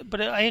thought,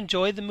 but I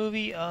enjoyed the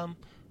movie.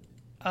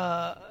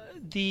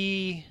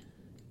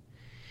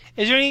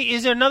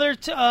 Is there another?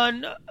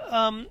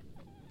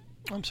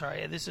 I'm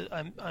sorry.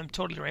 I'm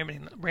totally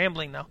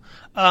rambling now.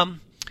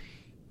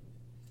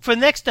 For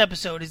the next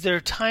episode, is there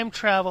a time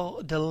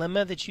travel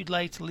dilemma that you'd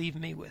like to leave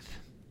me with?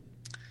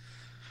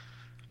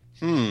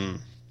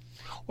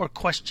 Or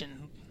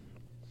question?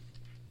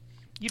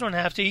 You don't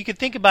have to. You could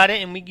think about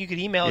it, and you could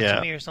email it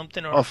to me or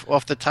something. Or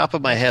off the top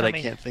of my head, I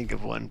me. can't think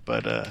of one,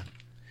 but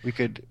we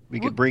could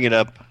bring it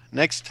up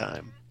next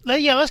time.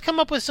 Let's come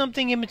up with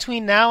something in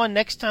between now and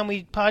next time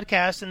we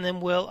podcast, and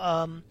then we'll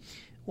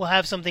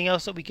have something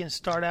else that we can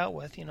start out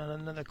with.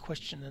 Another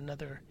question,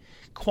 another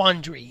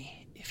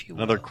quandary, if you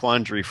will. Another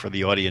quandary for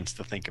the audience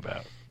to think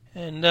about.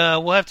 And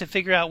we'll have to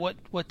figure out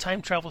what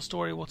time travel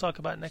story we'll talk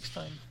about next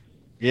time.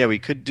 Yeah, we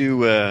could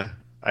do.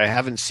 I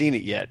haven't seen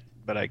it yet,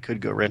 but I could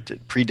go rent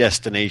it.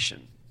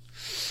 Predestination.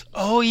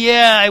 Oh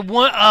yeah,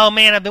 oh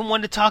man, I've been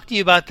wanting to talk to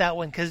you about that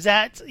one because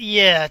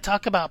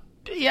talk about.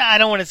 Yeah, I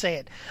don't want to say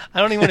it.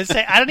 I don't even want to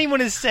say. I don't even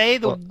want to say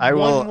the one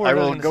word. I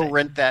will go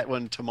rent that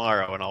one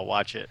tomorrow, and I'll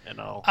watch it, and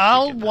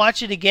I'll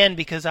watch it again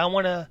because I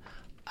want to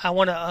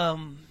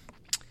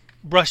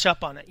brush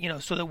up on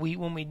it, so that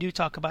when we do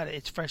talk about it,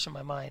 it's fresh in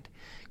my mind.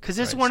 Because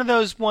it's one of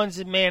those ones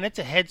that, man, it's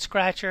a head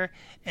scratcher,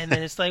 and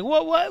then it's like,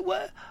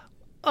 what?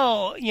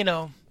 Oh,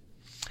 And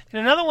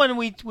another one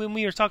when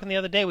we were talking the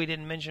other day, we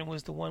didn't mention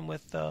was the one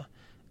with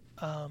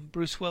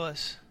Bruce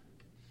Willis.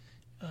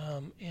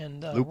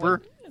 And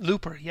Looper?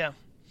 Looper, yeah.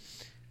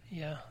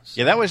 So,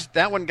 yeah,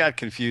 that one got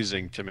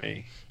confusing to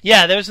me.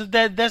 Yeah, that's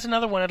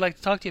another one I'd like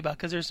to talk to you about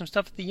because there's some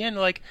stuff at the end.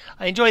 Like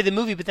I enjoy the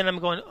movie, but then I'm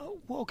going, oh,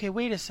 well, okay,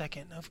 wait a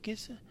second.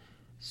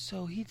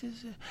 So he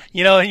does, and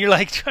you're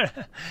like,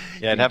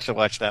 yeah, I'd have to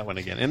watch that one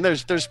again. And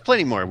there's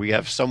plenty more. We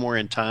have Somewhere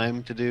in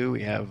Time to do.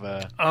 We have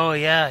oh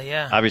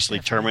yeah, obviously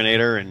definitely.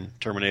 Terminator and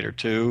Terminator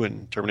 2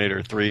 and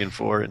Terminator 3 and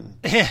 4 and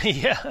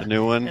yeah, the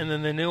new one. And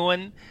then the new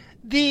one.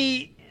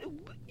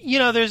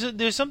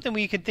 There's something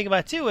we can think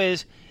about too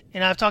is,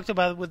 and I've talked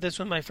about this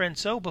with my friend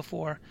So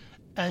before,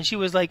 and she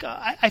was like,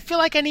 I feel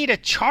like I need a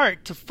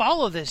chart to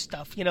follow this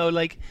stuff,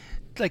 like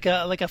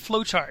a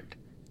flow chart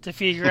to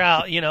figure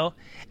out,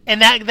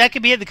 and that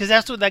could be it because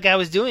that's what that guy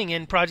was doing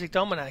in Project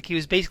Almanac. He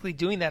was basically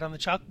doing that on the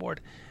chalkboard.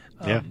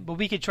 But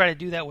we could try to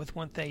do that with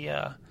what do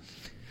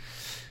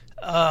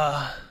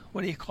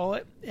you call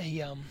it?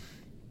 An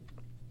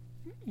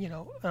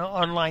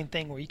online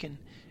thing where you can.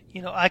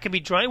 I could be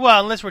drawing.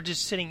 Well, unless we're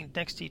just sitting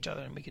next to each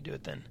other, and we could do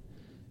it then.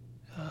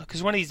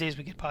 Because one of these days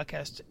we could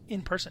podcast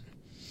in person.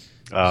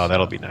 Oh,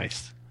 that'll be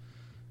nice.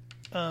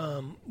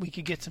 We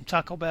could get some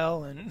Taco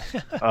Bell and.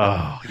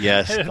 Oh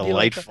yes,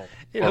 delightful.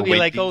 It'll be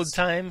like old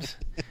times.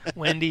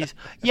 Wendy's.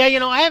 Yeah,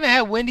 I haven't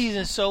had Wendy's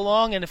in so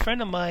long, and a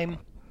friend of mine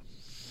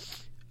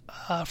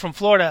from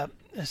Florida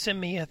sent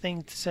me a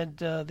thing that said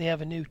they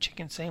have a new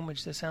chicken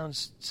sandwich that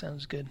sounds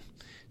good.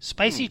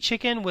 Spicy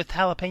chicken with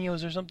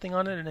jalapenos or something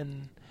on it,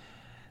 and.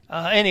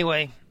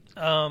 Anyway,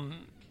 now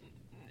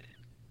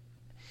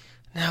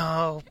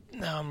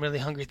I'm really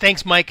hungry.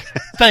 Thanks, Mike.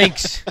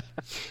 Thanks.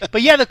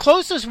 But yeah, the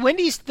closest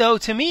Wendy's though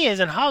to me is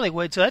in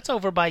Hollywood, so that's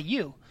over by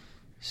you.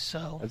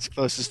 So that's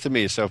closest to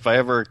me. So if I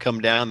ever come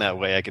down that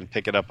way, I can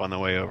pick it up on the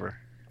way over.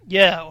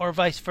 Yeah, or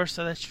vice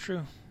versa. That's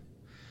true.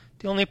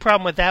 The only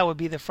problem with that would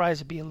be the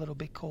fries would be a little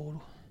bit cold.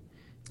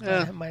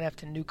 I might have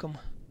to nuke them.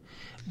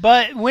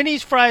 But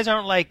Wendy's fries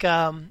aren't like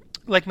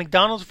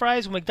McDonald's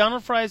fries. When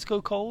McDonald's fries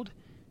go cold,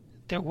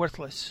 they're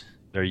worthless.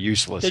 They're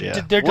useless.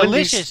 They're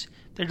delicious.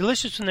 They're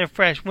delicious when they're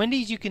fresh.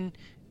 Wendy's, you can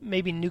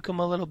maybe nuke them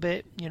a little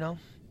bit.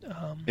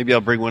 Maybe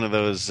I'll bring one of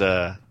those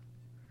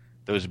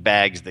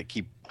bags that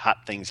keep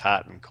hot things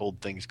hot and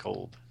cold things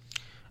cold.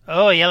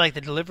 Oh yeah, like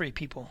the delivery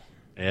people.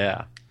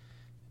 Yeah.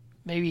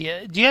 Maybe.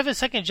 Do you have a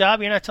second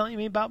job you're not telling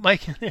me about,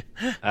 Mike?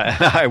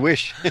 I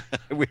wish.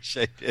 I wish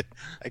I did.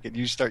 I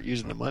could start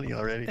using the money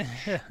already.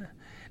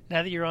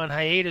 Now that you're on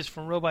hiatus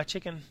from Robot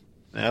Chicken.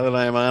 Now that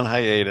I'm on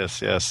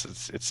hiatus,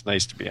 yes, it's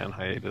nice to be on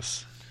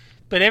hiatus.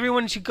 But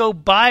everyone should go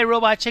buy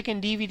Robot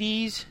Chicken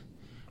DVDs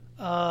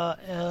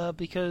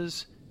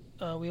because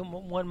we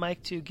want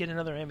Mike to get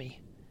another Emmy,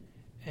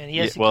 and he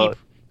has to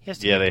keep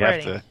they writing.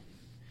 have to.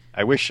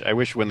 I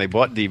wish when they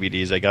bought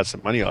DVDs, I got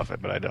some money off it,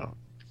 but I don't.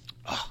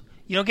 Oh,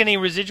 You don't get any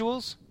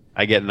residuals?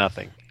 I get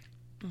nothing.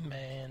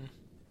 Man,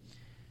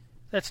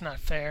 that's not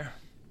fair.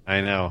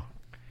 I know.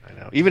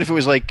 Even if it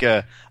was like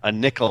a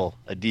nickel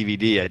a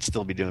DVD, I'd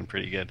still be doing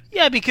pretty good.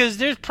 Yeah, because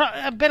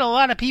I bet a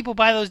lot of people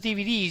buy those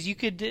DVDs. You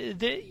could.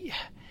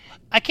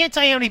 I can't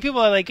tell you how many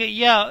people are like,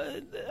 yeah.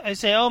 I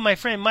say, oh, my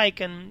friend Mike,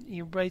 and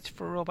he writes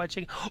for Robot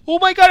Chicken. Oh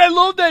my God, I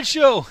love that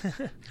show.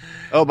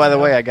 Oh, by the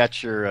way, I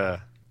got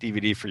your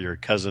DVD for your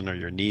cousin or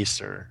your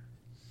niece or.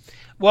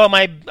 Well,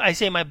 I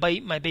say my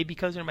baby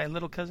cousin or my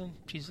little cousin.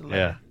 She's 11.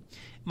 Yeah.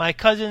 My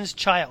cousin's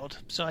child.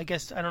 So I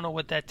guess I don't know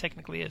what that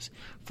technically is.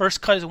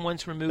 First cousin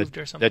once removed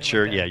or something. That's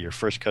your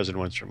first cousin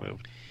once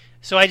removed.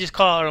 So I just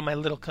call her my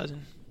little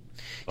cousin.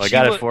 Well, I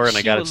got it for her and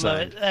I got it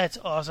signed. That's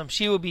awesome.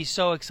 She would be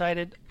so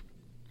excited.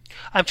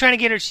 I'm trying to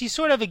get her. She's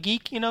sort of a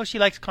geek, She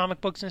likes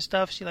comic books and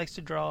stuff. She likes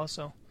to draw,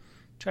 so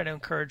try to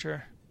encourage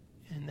her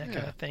and that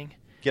kind of thing.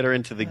 Get her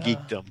into the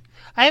geekdom.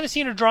 I haven't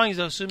seen her drawings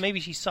though, so maybe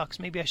she sucks.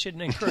 Maybe I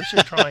shouldn't encourage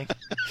her drawing.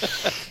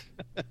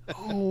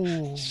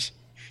 Ooh.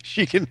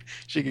 She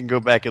can go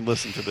back and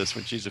listen to this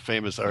when she's a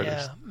famous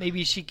artist. Yeah,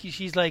 maybe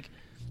she's like,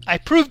 I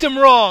proved him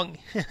wrong.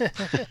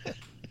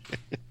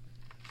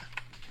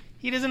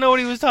 He doesn't know what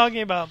he was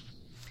talking about.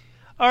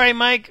 All right,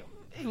 Mike.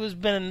 It has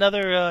been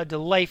another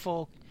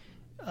delightful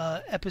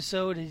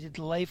episode. A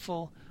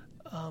delightful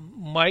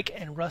Mike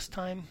and Russ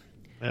time.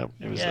 Yep,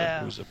 it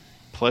was a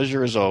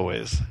pleasure as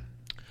always.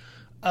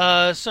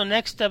 So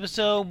next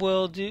episode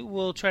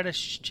we'll try to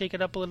shake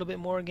it up a little bit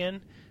more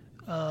again.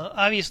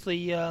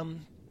 Obviously,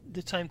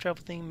 the time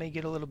travel thing may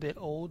get a little bit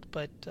old,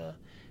 but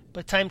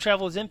time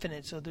travel is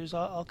infinite, so there's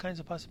all kinds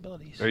of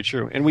possibilities. Very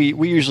true. And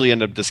we usually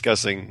end up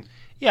discussing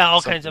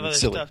all kinds of other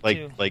silly, stuff like,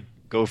 too, like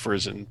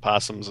gophers and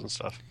possums and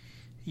stuff.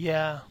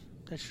 Yeah,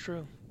 that's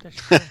true. That's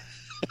true.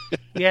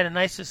 We had a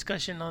nice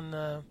discussion on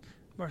the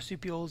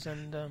marsupials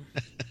and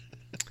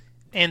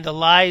the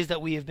lies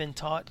that we have been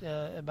taught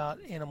about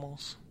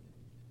animals.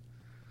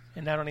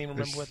 And I don't even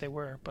remember what they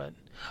were, but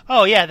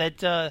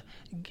that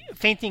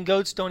fainting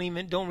goats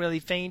don't really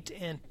faint,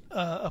 and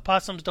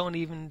opossums don't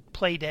even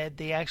play dead;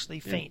 they actually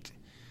faint.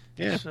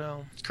 Yeah,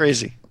 so it's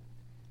crazy.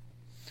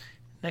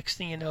 Next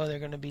thing you know, they're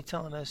going to be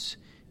telling us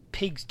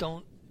pigs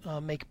don't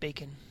make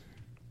bacon.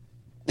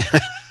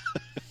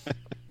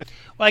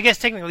 Well, I guess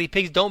technically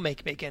pigs don't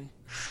make bacon.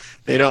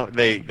 They don't.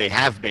 They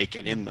have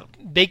bacon in them.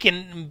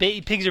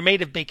 Pigs are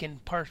made of bacon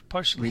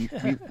partially.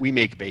 We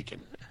make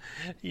bacon.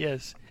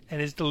 Yes,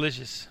 and it's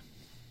delicious.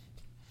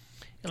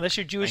 Unless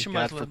you're Jewish or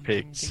Muslim,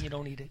 then you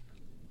don't eat it.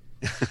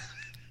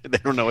 They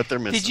don't know what they're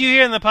missing. Did you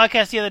hear in the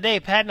podcast the other day?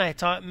 Pat and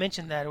I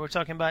mentioned that we're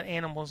talking about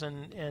animals,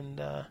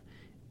 and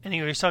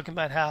he was talking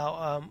about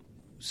how.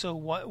 So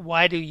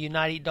why do you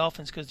not eat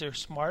dolphins? Because they're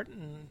smart,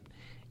 and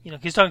he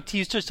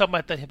was just talking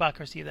about the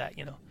hypocrisy of that.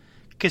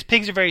 Because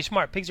pigs are very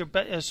smart. Pigs are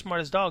as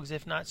smart as dogs,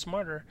 if not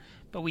smarter.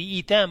 But we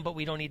eat them, but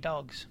we don't eat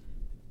dogs.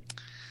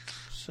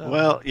 So.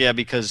 Well, yeah,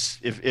 because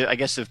I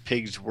guess if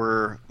pigs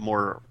were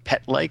more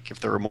pet-like,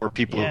 if there were more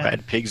people who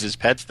had pigs as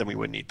pets, then we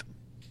wouldn't eat them.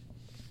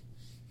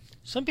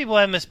 Some people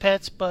have them as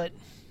pets, but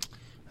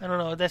I don't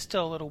know. That's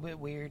still a little bit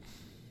weird.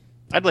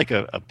 I'd like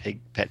a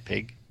pet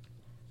pig.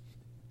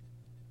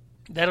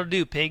 That'll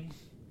do, Pig.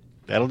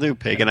 That'll do,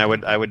 Pig, and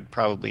I would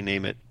probably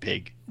name it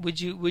Pig.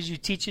 Would you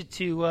teach it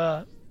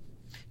to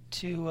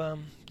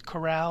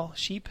corral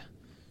sheep?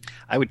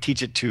 I would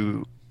teach it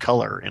to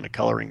color in a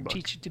coloring book.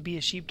 Teach it to be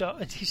a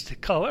sheepdog. Teach it to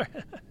color.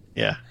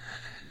 Yeah.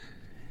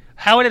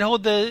 How would it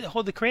hold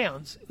the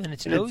crayons in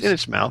its nose? In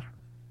its mouth.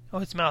 Oh,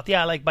 its mouth.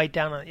 Yeah, like bite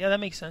down on it. Yeah, that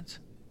makes sense.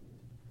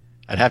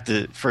 I'd have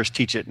to first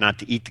teach it not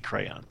to eat the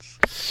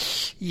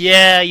crayons.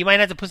 Yeah, you might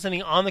have to put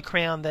something on the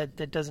crayon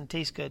that doesn't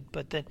taste good,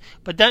 but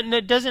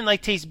it doesn't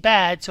like taste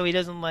bad, so he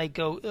doesn't like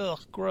go ugh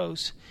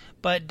gross,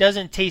 but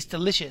doesn't taste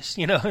delicious,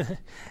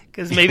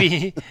 because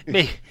maybe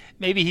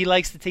he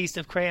likes the taste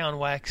of crayon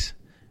wax.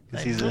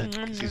 Because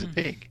he's a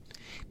pig.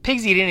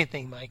 Pigs eat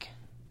anything, Mike.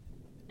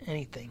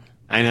 Anything.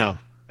 I know.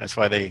 That's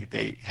why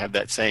they have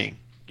that saying,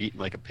 eating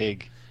like a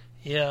pig.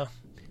 Yeah.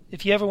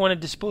 If you ever want to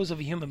dispose of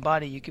a human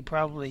body, you could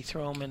probably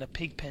throw them in a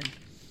pig pen.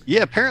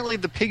 Yeah, apparently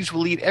the pigs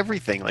will eat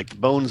everything, like the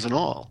bones and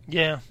all.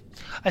 Yeah.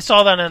 I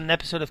saw that on an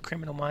episode of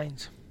Criminal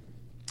Minds.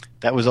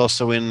 That was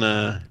also in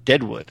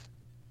Deadwood.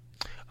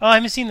 Oh, I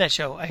haven't seen that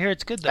show. I hear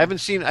it's good, though. I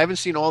haven't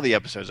seen all the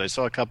episodes. I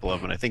saw a couple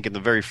of them. I think in the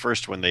very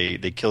first one, they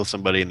kill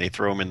somebody and they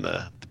throw them in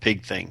the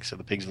pig thing, so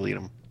the pigs will eat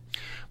them.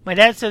 My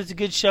dad said it's a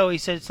good show. He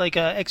said it's like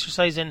an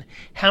exercise in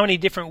how many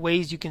different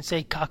ways you can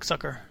say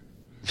cocksucker.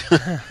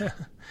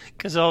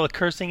 Because of all the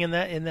cursing in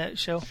that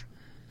show.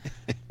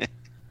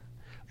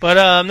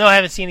 But no, I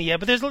haven't seen it yet.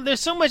 But there's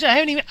so much.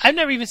 I've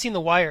never even seen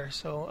The Wire.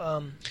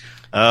 So.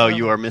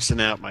 You are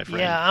missing out, my friend.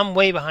 Yeah, I'm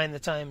way behind the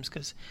times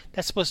because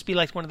that's supposed to be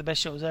like one of the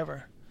best shows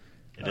ever.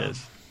 It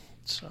is.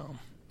 So.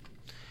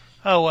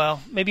 Oh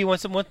well, maybe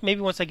once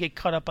I get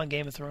caught up on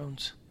Game of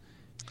Thrones,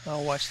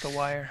 I'll watch The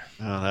Wire.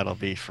 Oh, that'll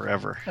be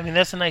forever. I mean,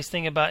 that's the nice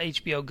thing about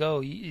HBO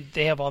Go.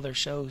 They have all their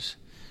shows.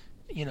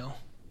 Did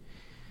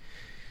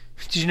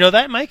you know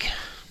that, Mike?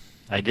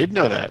 I did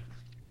know that.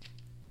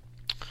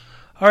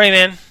 All right,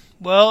 man.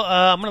 Well,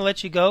 I'm going to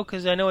let you go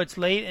because I know it's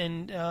late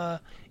and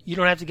you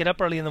don't have to get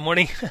up early in the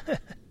morning.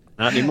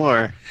 Not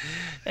anymore.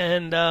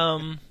 And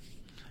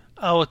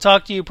I will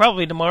talk to you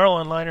probably tomorrow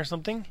online or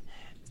something.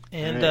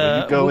 And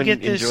you go we'll and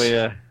get this.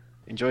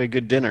 enjoy a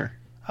good dinner.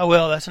 I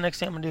will. That's the next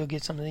thing I'm going to do.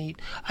 Get something to eat.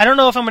 I don't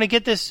know if I'm going to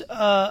get this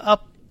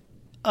up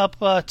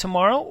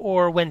tomorrow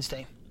or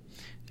Wednesday.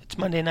 It's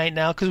Monday night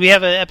now because we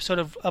have an episode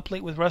of Up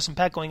Late with Russ and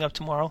Pat going up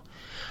tomorrow.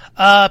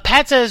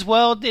 Pat says,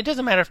 well, it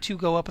doesn't matter if two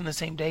go up on the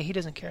same day. He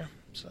doesn't care.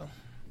 So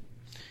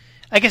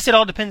I guess it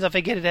all depends if I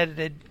get it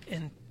edited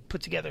and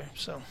put together.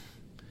 So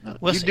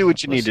we'll see. Do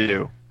what you need to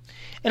do.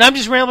 And I'm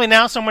just rambling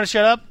now, so I'm going to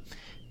shut up.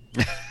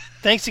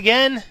 Thanks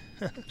again.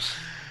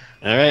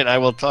 All right, I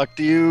will talk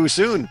to you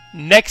soon.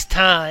 Next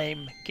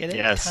time. Get it?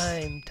 Yes.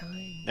 Time.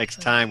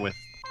 Next time with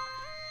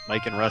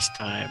Mike and Russ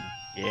time.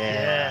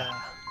 Yeah.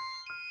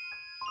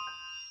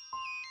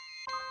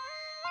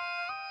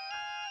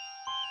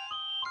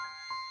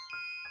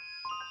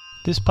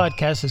 This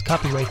podcast is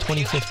copyright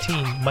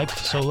 2015, Mike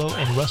Fasolo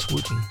and Russ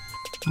Wooten.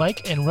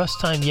 Mike and Russ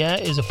Time Yeah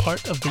is a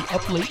part of the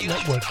Up Late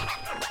Network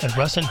at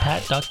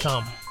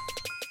russandpat.com.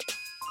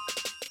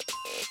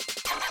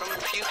 From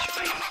the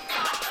future.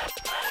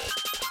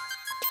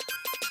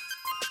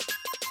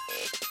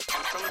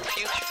 From the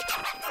future.